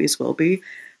always will be,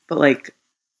 but like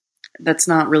that's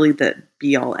not really the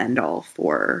be all end all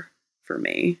for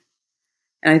me.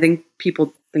 And I think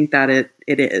people think that it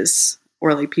is,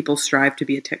 or like people strive to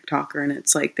be a TikToker, and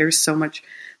it's like there's so much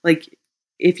like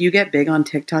if you get big on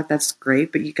TikTok, that's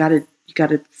great, but you got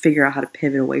to figure out how to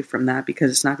pivot away from that because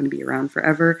it's not going to be around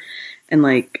forever, and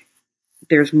like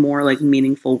there's more like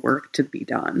meaningful work to be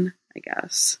done, I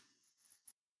guess.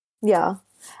 Yeah.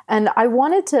 And I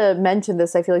wanted to mention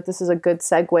this. I feel like this is a good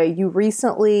segue. You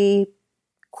recently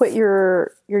quit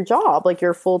your job, like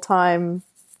your full-time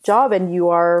job, and you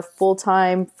are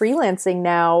full-time freelancing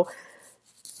now.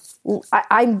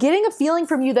 I'm getting a feeling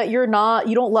from you that you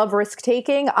don't love risk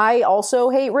taking. I also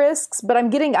hate risks, but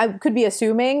I could be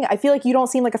assuming. I feel like you don't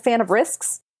seem like a fan of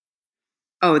risks.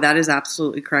 Oh, that is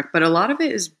absolutely correct. But a lot of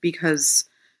it is because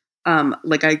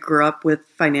like I grew up with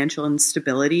financial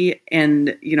instability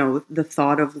and, the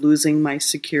thought of losing my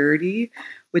security,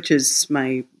 which is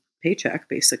my paycheck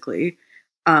basically,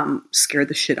 scared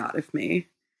the shit out of me.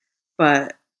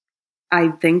 But I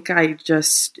think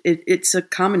it's a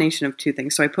combination of two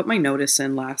things. So I put my notice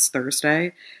in last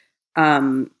Thursday,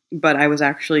 but I was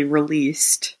actually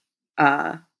released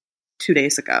 2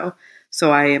 days ago.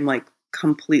 So I am like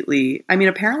completely, I mean,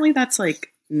 apparently that's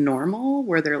like normal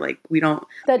where they're like, we don't.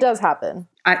 That does happen.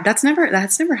 That's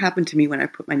never happened to me when I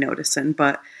put my notice in,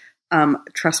 but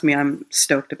trust me, I'm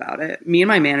stoked about it. Me and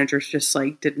my managers just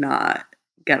like did not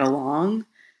get along.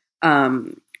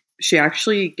 She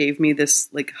actually gave me this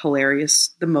like the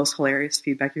most hilarious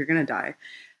feedback. You're going to die.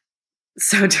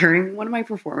 So during one of my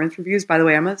performance reviews, by the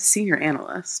way, I'm a senior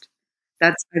analyst.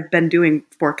 I've been doing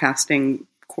forecasting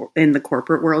in the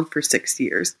corporate world for 6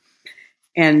 years.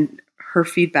 And her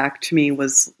feedback to me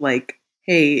was like,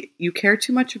 hey, you care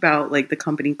too much about like the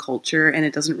company culture and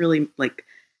it doesn't really like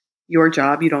your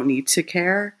job. You don't need to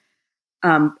care.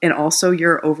 And also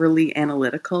you're overly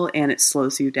analytical and it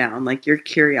slows you down. Like your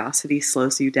curiosity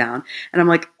slows you down. And I'm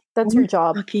like, that's your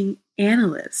job. Fucking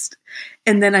analyst.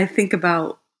 And then I think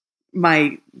about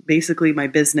my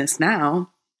business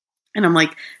now. And I'm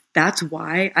like, that's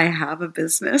why I have a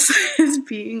business is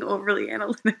being overly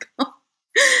analytical.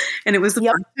 And it was the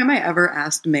first time I ever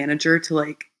asked manager to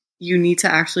like, you need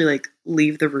to actually like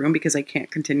leave the room because I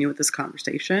can't continue with this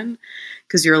conversation.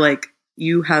 Cause you're like,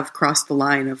 you have crossed the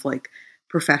line of like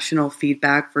professional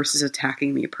feedback versus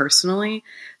attacking me personally.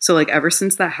 So like ever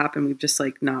since that happened, we've just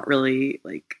like not really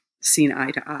like seen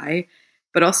eye to eye,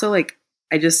 but also like,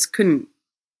 I just couldn't,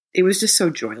 it was just so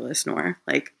joyless, Nor.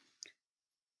 Like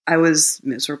I was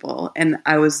miserable and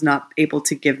I was not able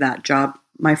to give that job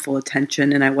my full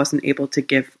attention. And I wasn't able to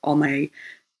give all my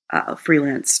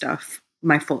freelance stuff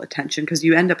my full attention because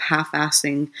you end up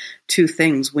half-assing two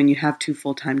things when you have two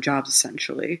full-time jobs,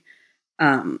 essentially.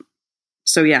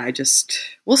 So yeah,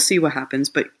 we'll see what happens,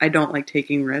 but I don't like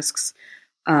taking risks.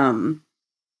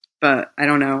 But I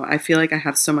don't know. I feel like I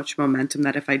have so much momentum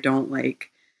that if I don't like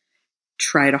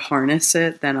try to harness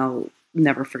it, then I'll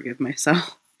never forgive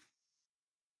myself.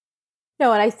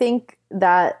 No, and I think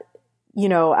that, you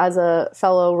know, as a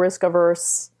fellow risk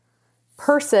averse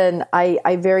person,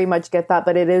 I very much get that,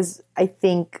 but it is, I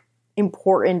think,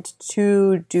 important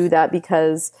to do that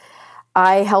because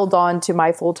I held on to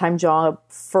my full-time job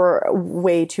for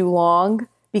way too long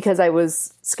because I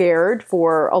was scared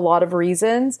for a lot of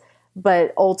reasons.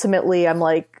 But ultimately, I'm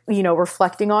like, you know,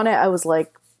 reflecting on it, I was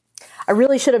like, I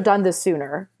really should have done this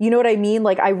sooner. You know what I mean?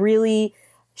 Like, I really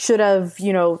should have,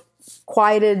 you know,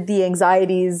 quieted the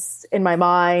anxieties in my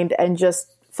mind and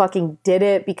just fucking did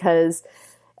it because,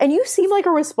 and you seem like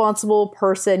a responsible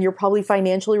person. You're probably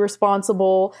financially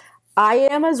responsible. I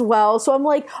am as well. So I'm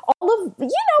like, all of, you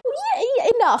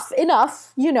know,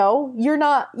 enough, you know, you're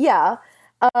not, yeah.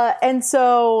 And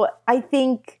so I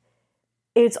think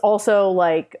it's also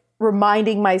like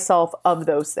reminding myself of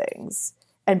those things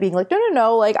and being like,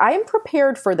 no, like I am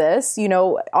prepared for this. You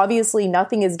know, obviously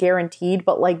nothing is guaranteed,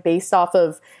 but like based off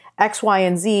of X, Y,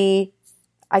 and Z,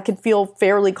 I can feel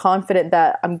fairly confident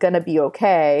that I'm going to be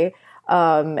okay.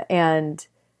 And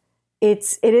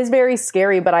it is very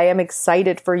scary, but I am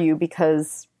excited for you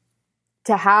because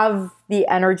to have the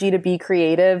energy to be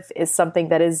creative is something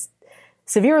that is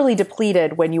severely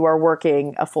depleted when you are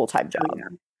working a full-time job. Oh,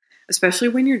 yeah. Especially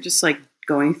when you're just like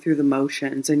going through the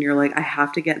motions and you're like, I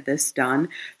have to get this done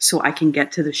so I can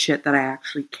get to the shit that I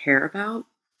actually care about.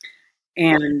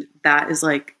 And that is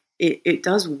like, it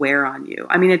does wear on you.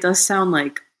 I mean, it does sound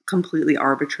like completely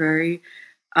arbitrary,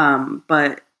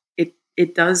 but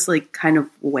it does like kind of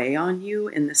weigh on you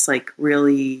in this like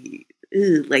really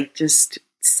like just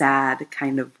sad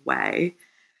kind of way.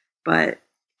 But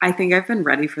I think I've been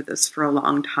ready for this for a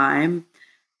long time.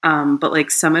 But like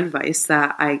some advice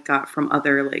that I got from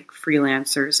other like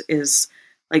freelancers is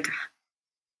like,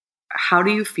 how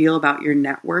do you feel about your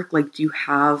network? Like, do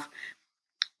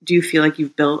you feel like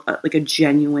you've built like a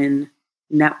genuine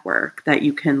network that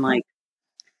you can like,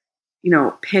 you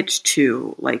know, pitch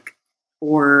to like,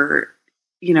 or,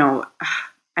 you know,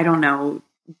 I don't know,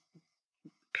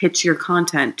 pitch your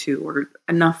content to, or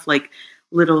enough like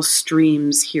little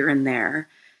streams here and there?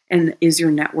 And is your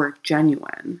network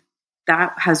genuine?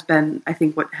 That has been, I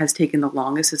think, what has taken the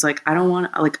longest is like, I don't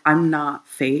want to, like, I'm not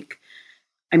fake.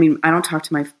 I mean, I don't talk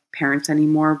to my parents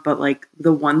anymore, but like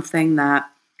the one thing that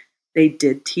they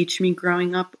did teach me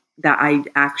growing up that I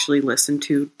actually listen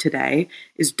to today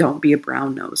is don't be a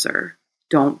brown noser.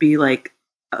 Don't be like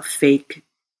a fake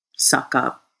suck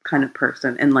up kind of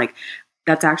person. And like,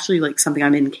 that's actually like something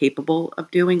I'm incapable of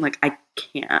doing. Like I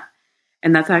can't.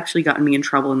 And that's actually gotten me in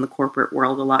trouble in the corporate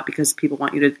world a lot because people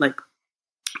want you to like,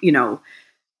 you know,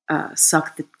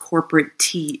 suck the corporate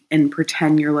tea and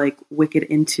pretend you're like wicked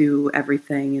into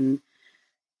everything. And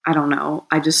I don't know.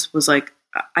 I just was like,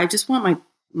 I just want my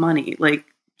money. Like,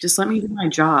 just let me do my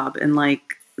job and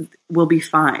like, we'll be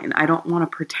fine. I don't want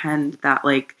to pretend that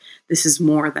like this is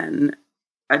more than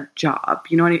a job.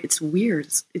 You know what I mean? It's weird.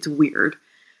 It's weird.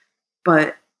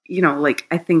 But, you know, like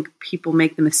I think people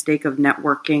make the mistake of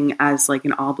networking as like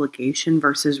an obligation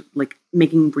versus like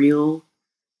making real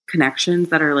connections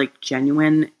that are like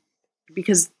genuine,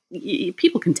 because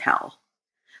people can tell.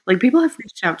 Like people have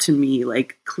reached out to me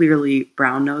like clearly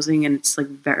brown nosing, and it's like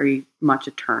very much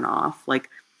a turn off. Like,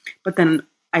 but then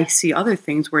I see other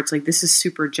things where it's like, this is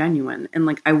super genuine, and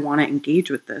like I want to engage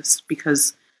with this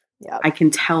because I can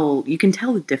tell, you can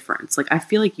tell the difference. Like I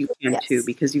feel like you can too,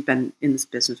 because you've been in this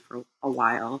business for a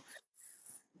while.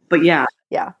 But yeah.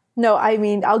 Yeah. No, I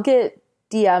mean, I'll get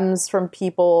DMs from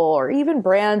people or even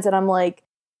brands, and I'm like,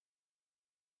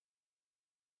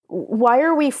 why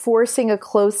are we forcing a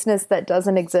closeness that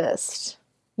doesn't exist?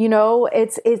 You know,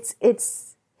 it's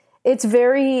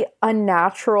very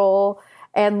unnatural.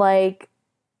 And like,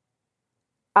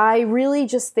 I really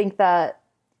just think that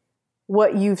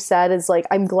what you've said is like,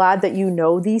 I'm glad that you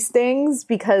know these things,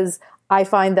 because I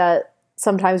find that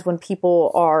sometimes when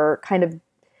people are kind of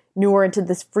newer into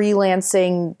this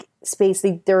freelancing space,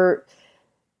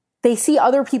 they see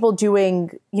other people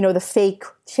doing, you know,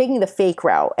 taking the fake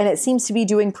route, and it seems to be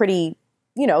doing pretty,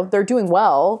 you know, they're doing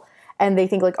well, and they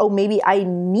think like, oh, maybe I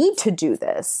need to do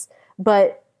this.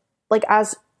 But like,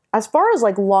 as far as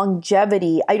like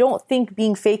longevity, I don't think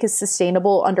being fake is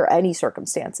sustainable under any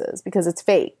circumstances, because it's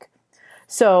fake.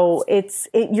 So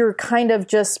you're kind of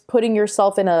just putting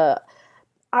yourself in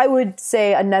I would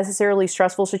say, unnecessarily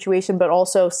stressful situation, but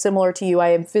also similar to you, I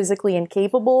am physically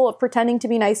incapable of pretending to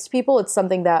be nice to people. It's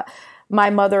something that my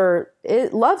mother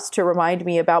loves to remind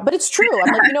me about, but it's true.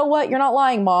 I'm like, you know what? You're not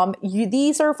lying, Mom.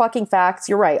 These are fucking facts.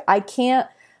 You're right.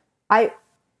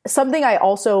 Something I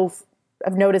also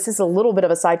have noticed, is a little bit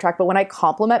of a sidetrack, but when I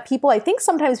compliment people, I think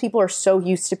sometimes people are so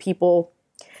used to people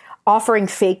offering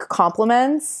fake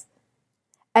compliments,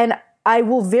 and I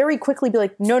will very quickly be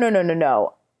like,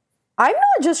 no. I'm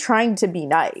not just trying to be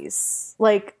nice.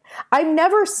 Like, I'm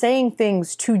never saying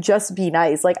things to just be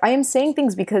nice. Like, I am saying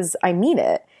things because I mean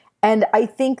it. And I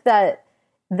think that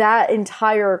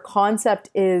entire concept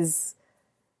is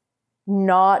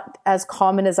not as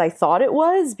common as I thought it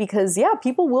was, because yeah,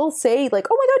 people will say like,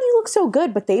 oh my God, you look so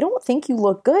good, but they don't think you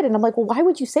look good. And I'm like, well, why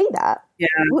would you say that? Yeah.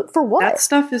 For what? That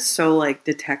stuff is so like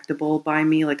detectable by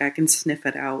me. Like I can sniff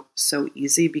it out so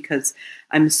easy, because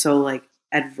I'm so like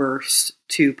adverse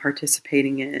to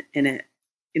participating in it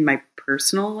in my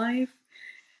personal life,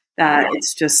 that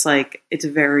it's just like, it's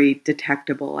very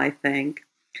detectable, I think.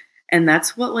 And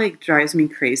that's what like drives me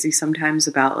crazy sometimes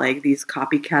about like these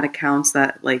copycat accounts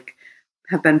that like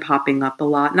have been popping up a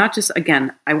lot. Not just,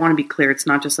 again, I want to be clear, it's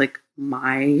not just like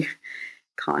my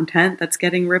content that's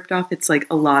getting ripped off. It's like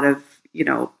a lot of, you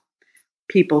know,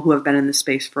 people who have been in the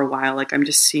space for a while. Like I'm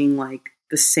just seeing like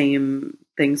the same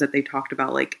things that they talked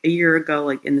about like a year ago,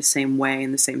 like in the same way,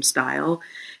 in the same style.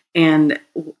 And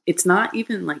it's not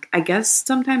even like, I guess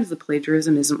sometimes the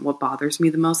plagiarism isn't what bothers me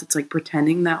the most. It's like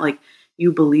pretending that like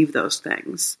you believe those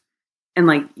things, and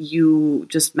like you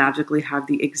just magically have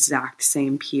the exact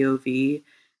same POV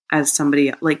as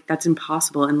somebody. Like that's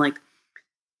impossible. And like,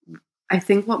 I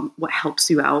think what helps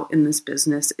you out in this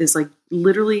business is like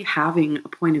literally having a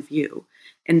point of view,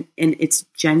 and it's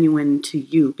genuine to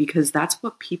you, because that's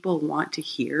what people want to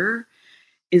hear.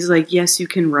 Is like, yes, you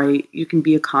can write, you can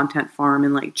be a content farm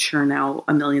and like churn out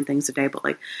a million things a day. But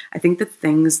like, I think the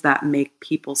things that make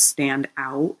people stand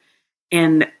out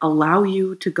and allow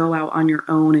you to go out on your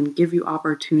own and give you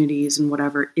opportunities and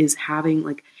whatever is having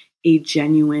like a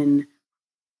genuine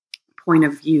point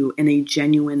of view and a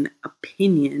genuine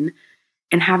opinion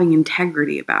and having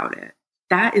integrity about it.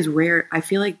 That is rare. I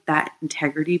feel like that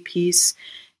integrity piece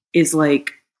is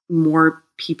like more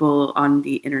people on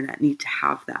the internet need to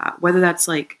have that, whether that's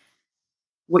like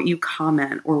what you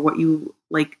comment or what you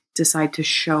like decide to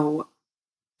show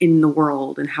in the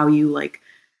world and how you like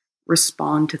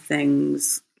respond to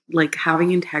things. Like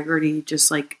having integrity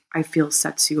just like, I feel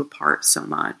sets you apart so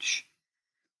much,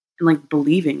 and like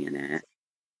believing in it.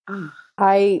 Ugh.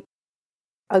 I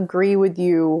agree with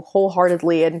you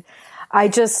wholeheartedly. And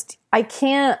I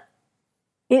can't,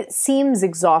 it seems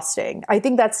exhausting. I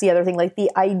think that's the other thing, like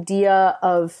the idea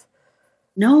of,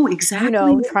 no, exactly, you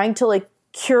know, trying to like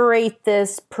curate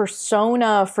this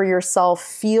persona for yourself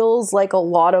feels like a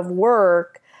lot of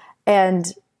work.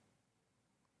 And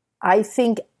I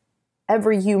think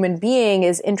every human being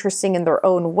is interesting in their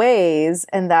own ways.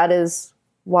 And that is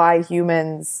why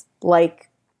humans like,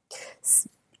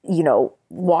 you know,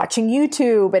 watching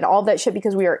YouTube and all that shit,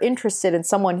 because we are interested in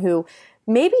someone who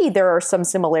maybe there are some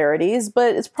similarities,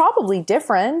 but it's probably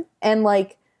different. And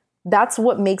like, that's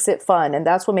what makes it fun, and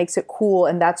that's what makes it cool,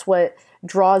 and that's what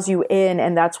draws you in,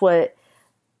 and that's what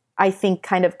I think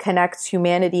kind of connects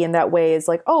humanity in that way, is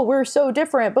like, oh, we're so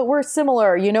different, but we're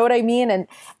similar. You know what I mean?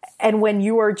 And when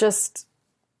you are just,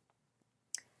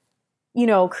 you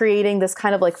know, creating this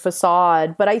kind of like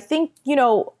facade. But I think, you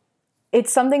know,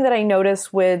 it's something that I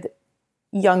notice with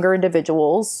younger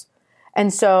individuals.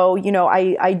 And so, you know,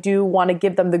 I do want to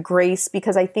give them the grace,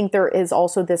 because I think there is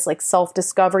also this like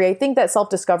self-discovery. I think that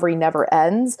self-discovery never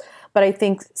ends, but I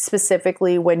think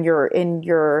specifically when you're in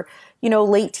your, you know,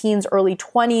 late teens, early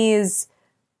 20s,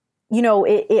 you know,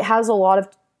 it has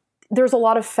there's a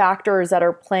lot of factors that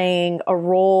are playing a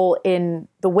role in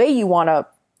the way you want to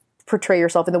portray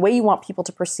yourself and the way you want people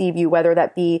to perceive you, whether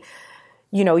that be,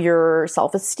 you know, your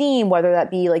self-esteem, whether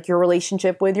that be like your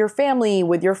relationship with your family,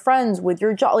 with your friends, with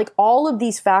your job, like all of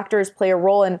these factors play a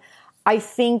role. And I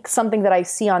think something that I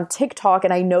see on TikTok,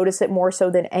 and I notice it more so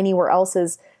than anywhere else,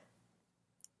 is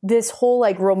this whole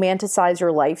like romanticize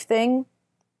your life thing.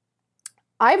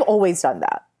 I've always done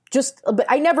that. But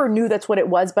I never knew that's what it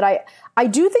was. But I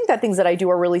do think that things that I do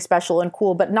are really special and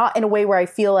cool, but not in a way where I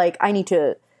feel like I need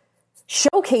to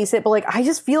showcase it, but like I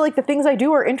just feel like the things I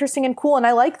do are interesting and cool and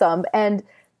I like them. And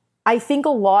I think a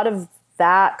lot of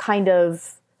that kind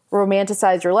of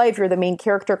romanticize your life, you're the main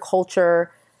character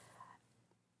culture,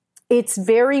 it's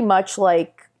very much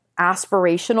like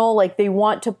aspirational. Like they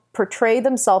want to portray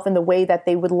themselves in the way that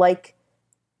they would like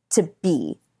to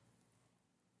be.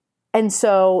 And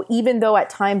so even though at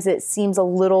times it seems a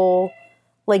little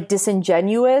like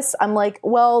disingenuous, I'm like,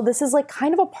 well, this is like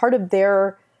kind of a part of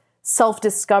their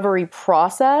self-discovery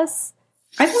process.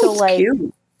 I think it's like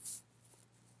cute.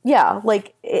 Yeah,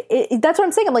 like that's what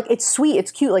I'm saying. I'm like, it's sweet,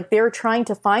 it's cute. Like they're trying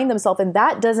to find themselves, and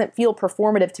that doesn't feel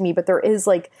performative to me. But there is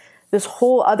like this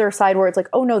whole other side where it's like,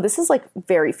 oh no, this is like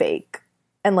very fake,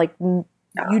 and like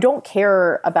you don't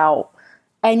care about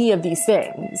any of these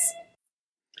things.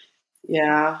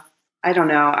 Yeah, I don't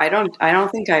know. I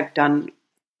don't think I've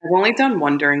only done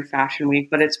one during Fashion Week,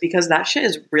 but it's because that shit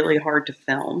is really hard to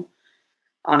film.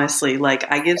 Honestly,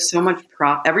 like I give so much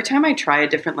every time I try a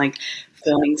different like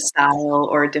filming style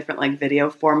or a different like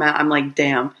video format, I'm like,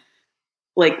 damn,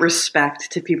 like respect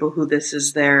to people who this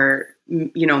is their,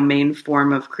 you know, main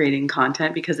form of creating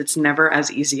content, because it's never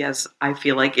as easy as I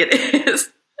feel like it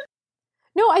is.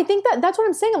 No, I think that's what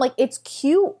I'm saying. Like it's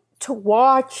cute to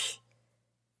watch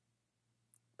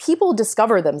people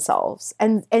discover themselves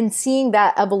and seeing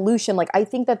that evolution. Like I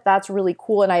think that's really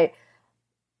cool. And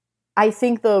I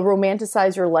think the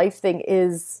romanticize your life thing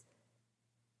it's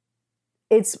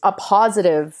a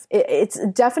positive. It's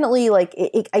definitely like,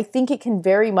 I think it can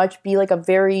very much be like a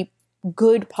very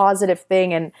good, positive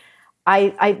thing. And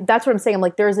I that's what I'm saying. I'm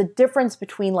like, there's a difference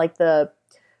between like the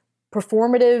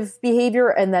performative behavior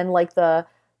and then like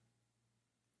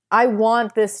I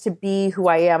want this to be who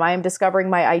I am. I am discovering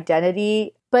my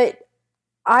identity. But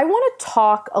I want to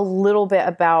talk a little bit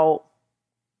about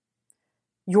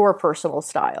your personal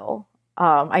style.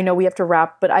 I know we have to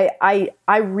wrap, but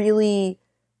I really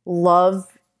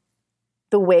love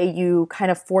the way you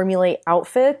kind of formulate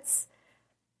outfits.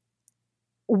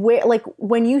 Where, like,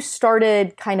 when you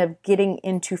started kind of getting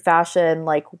into fashion,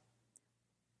 like,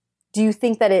 do you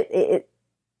think that it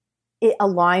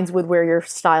aligns with where your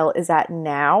style is at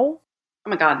now? Oh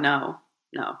my God, no.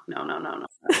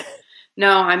 No,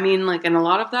 I mean, like, and a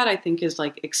lot of that I think is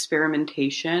like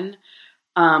experimentation,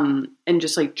 and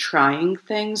just like trying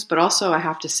things. But also I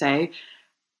have to say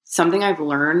something I've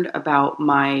learned about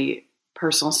my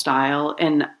personal style,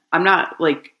 and I'm not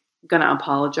like going to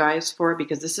apologize for it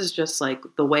because this is just like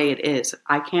the way it is.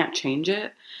 I can't change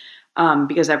it,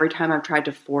 because every time I've tried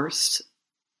to force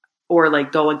or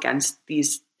like go against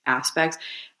these aspects,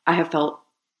 I have felt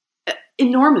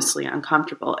enormously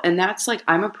uncomfortable. And that's like,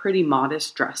 I'm a pretty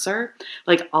modest dresser.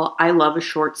 Like I love a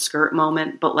short skirt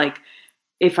moment, but like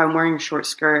if I'm wearing a short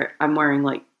skirt, I'm wearing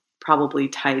like probably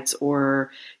tights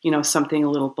or, you know, something a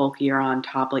little bulkier on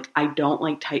top. Like I don't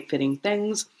like tight fitting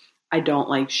things. I don't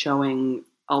like showing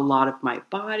a lot of my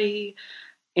body.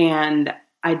 And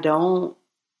I don't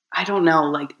know,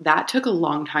 like that took a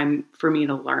long time for me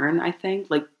to learn, I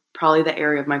think. Like probably the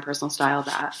area of my personal style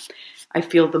that I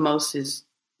feel the most is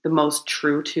the most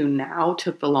true to now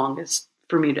took the longest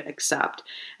for me to accept.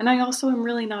 And I also am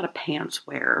really not a pants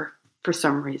wearer for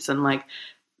some reason.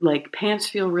 Like pants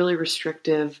feel really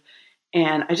restrictive.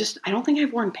 And I don't think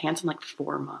I've worn pants in like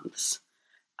 4 months.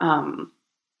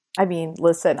 I mean,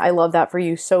 listen, I love that for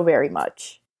you so very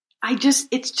much. I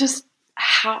just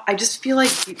feel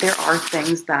like there are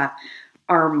things that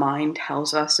our mind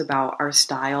tells us about our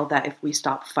style that if we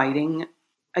stop fighting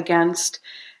against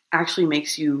actually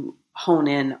makes you hone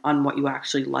in on what you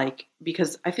actually like.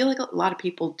 Because I feel like a lot of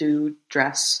people do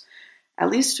dress at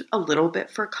least a little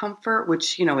bit for comfort,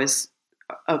 which, you know, is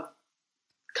a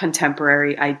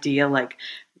contemporary idea. Like,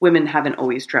 women haven't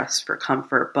always dressed for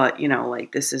comfort, but, you know,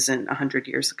 like, this isn't 100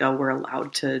 years ago. We're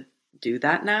allowed to do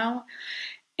that now.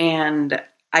 And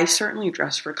I certainly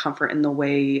dress for comfort in the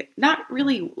way, not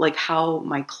really like how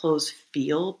my clothes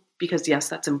feel, because yes,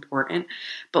 that's important,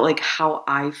 but like how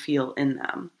I feel in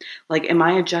them. Like, am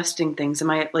I adjusting things?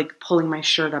 Am I like pulling my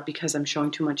shirt up because I'm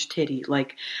showing too much titty?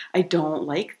 Like, I don't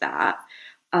like that.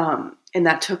 And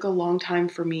that took a long time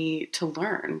for me to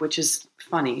learn, which is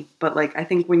funny. But like, I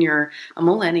think when you're a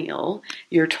millennial,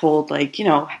 you're told like, you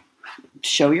know,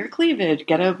 show your cleavage,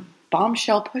 get a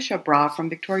bombshell push-up bra from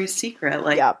Victoria's Secret.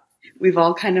 Like, Yeah. we've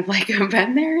all kind of like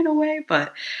been there in a way,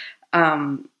 but,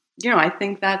 you know, I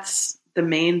think that's the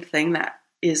main thing that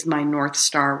is my North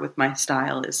Star with my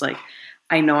style is like,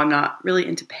 I know I'm not really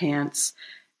into pants,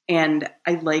 and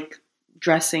I like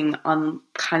dressing on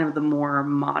kind of the more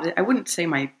modest. I wouldn't say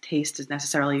my taste is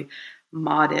necessarily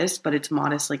modest, but it's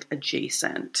modest, like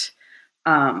adjacent.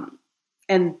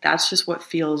 And that's just what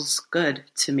feels good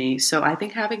to me. So I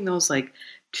think having those like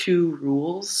two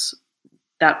rules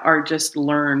that are just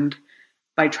learned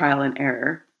by trial and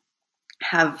error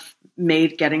have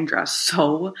made getting dressed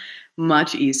so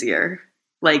much easier.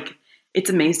 Like, it's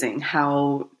amazing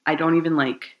how I don't even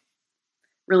like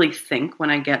really think when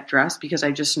I get dressed, because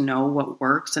I just know what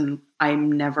works, and I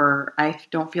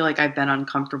don't feel like I've been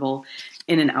uncomfortable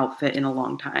in an outfit in a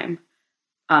long time.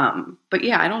 But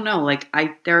yeah, I don't know. Like,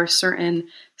 there are certain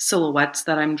silhouettes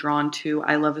that I'm drawn to.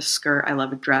 I love a skirt. I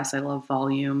love a dress. I love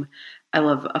volume. I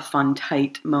love a fun,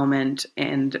 tight moment.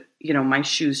 And, you know, my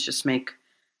shoes just make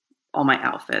all my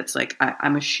outfits. Like,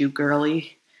 I'm a shoe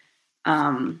girly.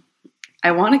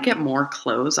 I want to get more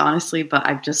clothes, honestly, but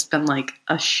I've just been like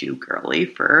a shoe girly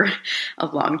for a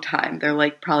long time. They're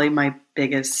like probably my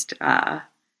biggest,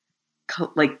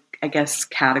 like, I guess,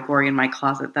 category in my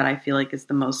closet that I feel like is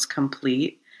the most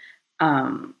complete.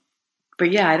 But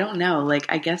yeah, I don't know. Like,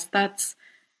 I guess that's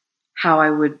how I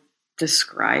would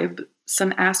describe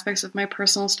some aspects of my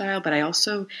personal style. But I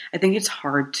think it's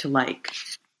hard to like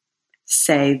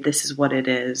say this is what it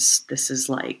is. This is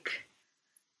like,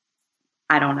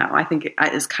 I don't know. I think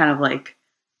it's kind of like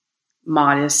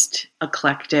modest,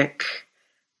 eclectic,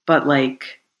 but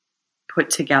like put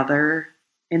together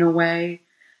in a way.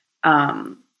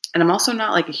 And I'm also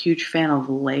not like a huge fan of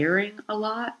layering a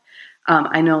lot.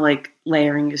 I know like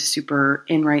layering is super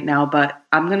in right now, but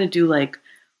I'm going to do like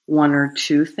one or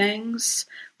two things,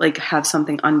 like have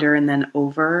something under and then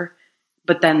over.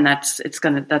 But then that's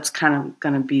kind of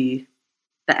going to be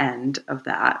the end of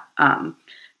that.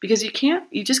 Because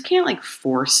you just can't like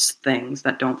force things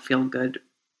that don't feel good,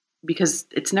 because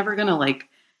it's never going to like,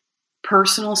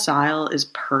 personal style is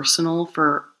personal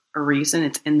for a reason.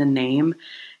 It's in the name.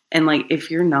 And like, if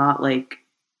you're not like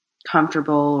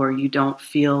comfortable or you don't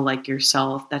feel like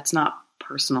yourself, that's not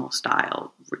personal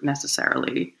style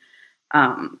necessarily.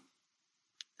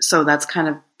 So that's kind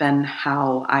of been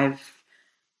how I've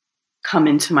come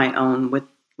into my own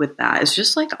with that. It's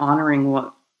just like honoring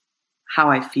how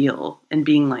I feel and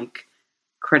being like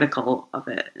critical of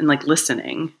it and like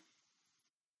listening.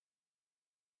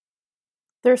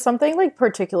 There's something like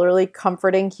particularly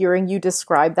comforting hearing you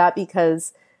describe that,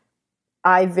 because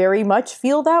I very much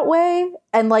feel that way.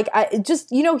 And like, I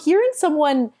just, you know, hearing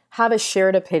someone have a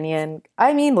shared opinion,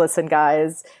 I mean, listen,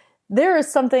 guys, there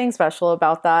is something special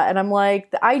about that. And I'm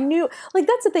like, I knew, like,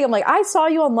 that's the thing. I'm like, I saw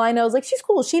you online. I was like, she's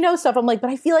cool. She knows stuff. I'm like, but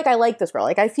I feel like I like this girl.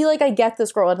 Like, I feel like I get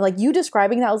this girl. And like, you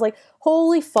describing that, I was like,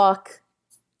 holy fuck.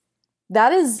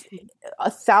 That is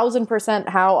 1,000%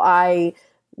 how I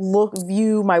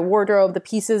view my wardrobe, the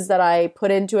pieces that I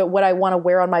put into it, what I want to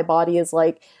wear on my body is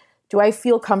like, do I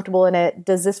feel comfortable in it?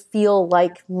 Does this feel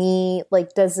like me?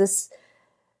 Like, does this,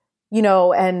 you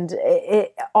know, and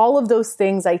all of those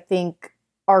things I think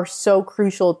are so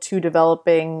crucial to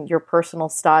developing your personal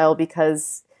style,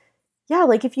 because yeah,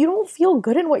 like if you don't feel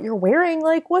good in what you're wearing,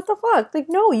 like what the fuck? Like,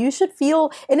 no, you should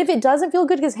feel, and if it doesn't feel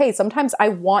good, because hey, sometimes I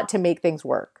want to make things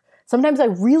work. Sometimes I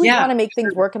really want to make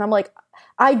things work, and I'm like,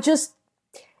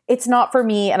 it's not for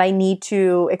me, and I need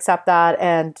to accept that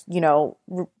and, you know,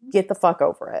 get the fuck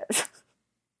over it.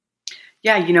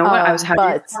 Yeah, you know what? I was having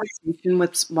a conversation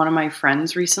with one of my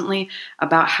friends recently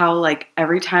about how, like,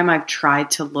 every time I've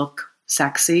tried to look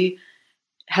sexy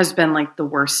has been, like, the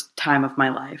worst time of my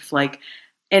life. Like,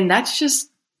 and that's just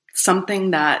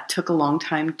something that took a long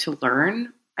time to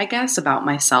learn, I guess, about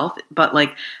myself. But,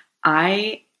 like,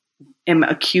 I'm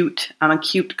a cute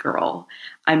girl.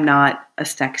 I'm not a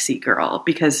sexy girl,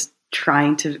 because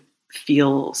trying to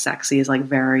feel sexy is like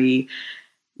very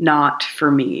not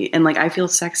for me. And like I feel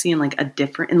sexy in like a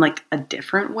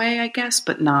different way, I guess,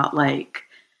 but not like,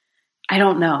 I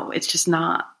don't know. It's just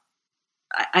not,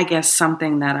 I guess,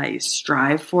 something that I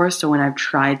strive for. So when I've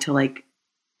tried to like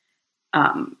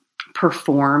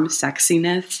perform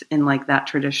sexiness in like that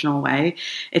traditional way,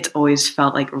 it's always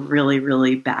felt like really,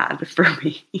 really bad for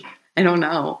me. I don't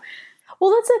know.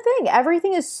 Well, that's the thing.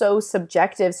 Everything is so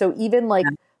subjective. So even like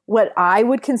what I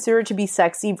would consider to be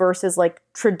sexy versus like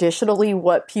traditionally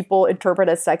what people interpret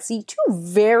as sexy, two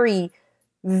very,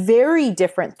 very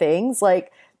different things.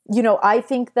 Like, you know, I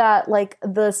think that like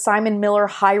the Simon Miller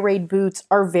high raid boots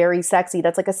are very sexy.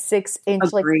 That's like a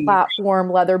 6-inch like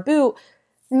platform leather boot.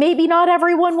 Maybe not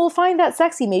everyone will find that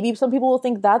sexy. Maybe some people will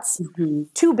think that's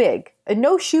too big. And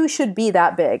no shoe should be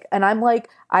that big. And I'm like,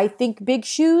 I think big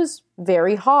shoes,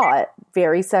 very hot,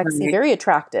 very sexy, very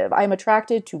attractive. I'm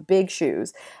attracted to big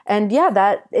shoes. And yeah,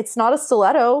 that it's not a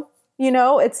stiletto, you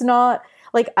know, it's not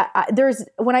like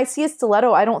when I see a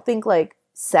stiletto, I don't think like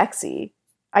sexy.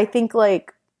 I think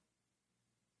like,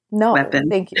 no, weapon.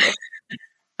 Thank you.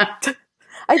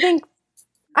 I think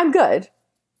I'm good.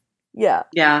 Yeah.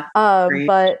 Yeah.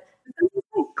 But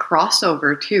like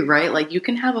crossover too, right? Like you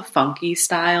can have a funky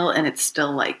style and it's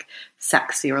still like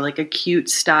sexy, or like a cute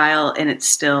style and it's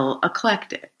still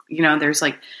eclectic. You know, there's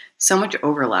like so much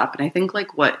overlap. And I think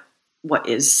like what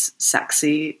is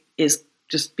sexy is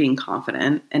just being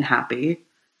confident and happy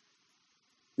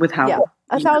with how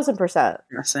 1,000%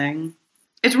 dressing.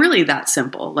 It's really that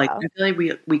simple. Like I feel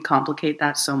like we complicate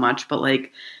that so much, but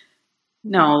like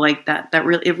no, like that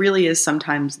really, it really is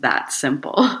sometimes that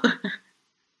simple.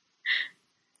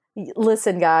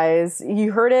 Listen, guys,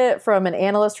 you heard it from an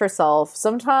analyst herself.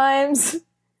 Sometimes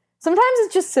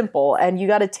it's just simple and you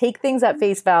got to take things at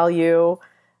face value.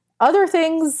 Other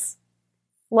things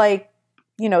like,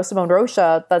 you know, Simone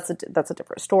Rocha, that's a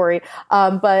different story.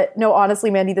 But no,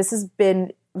 honestly, Mandy, this has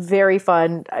been very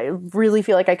fun. I really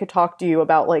feel like I could talk to you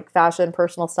about like fashion,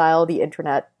 personal style, the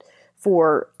internet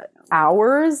for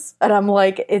hours. And I'm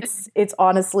like, it's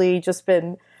honestly just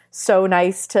been so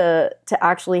nice to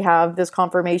actually have this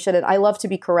confirmation. And I love to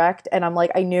be correct. And I'm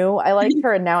like, I knew I liked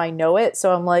her and now I know it.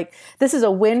 So I'm like, this is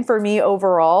a win for me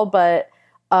overall, but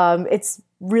it's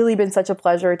really been such a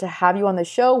pleasure to have you on the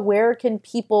show. Where can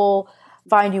people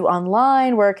find you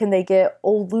online? Where can they get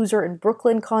Old Loser in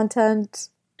Brooklyn content?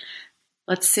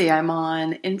 Let's see. I'm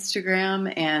on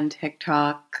Instagram and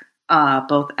TikTok,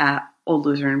 both at Old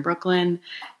Loser in Brooklyn.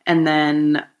 And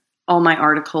then all my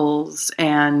articles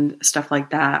and stuff like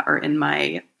that are in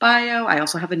my bio. I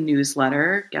also have a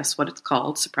newsletter. Guess what it's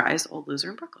called? Surprise, Old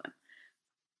Loser in Brooklyn.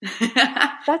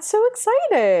 That's so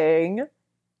exciting.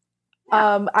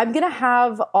 I'm going to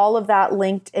have all of that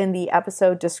linked in the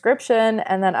episode description.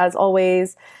 And then as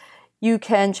always, you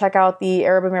can check out the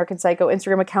Arab American Psycho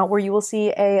Instagram account where you will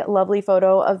see a lovely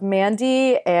photo of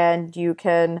Mandy, and you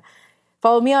can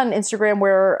follow me on Instagram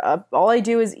where all I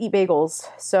do is eat bagels.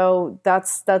 So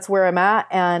that's where I'm at.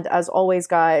 And as always,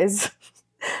 guys,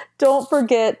 don't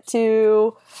forget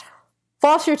to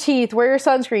floss your teeth, wear your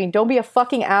sunscreen, don't be a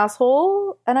fucking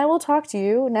asshole. And I will talk to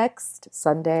you next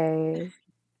Sunday.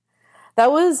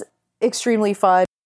 That was extremely fun.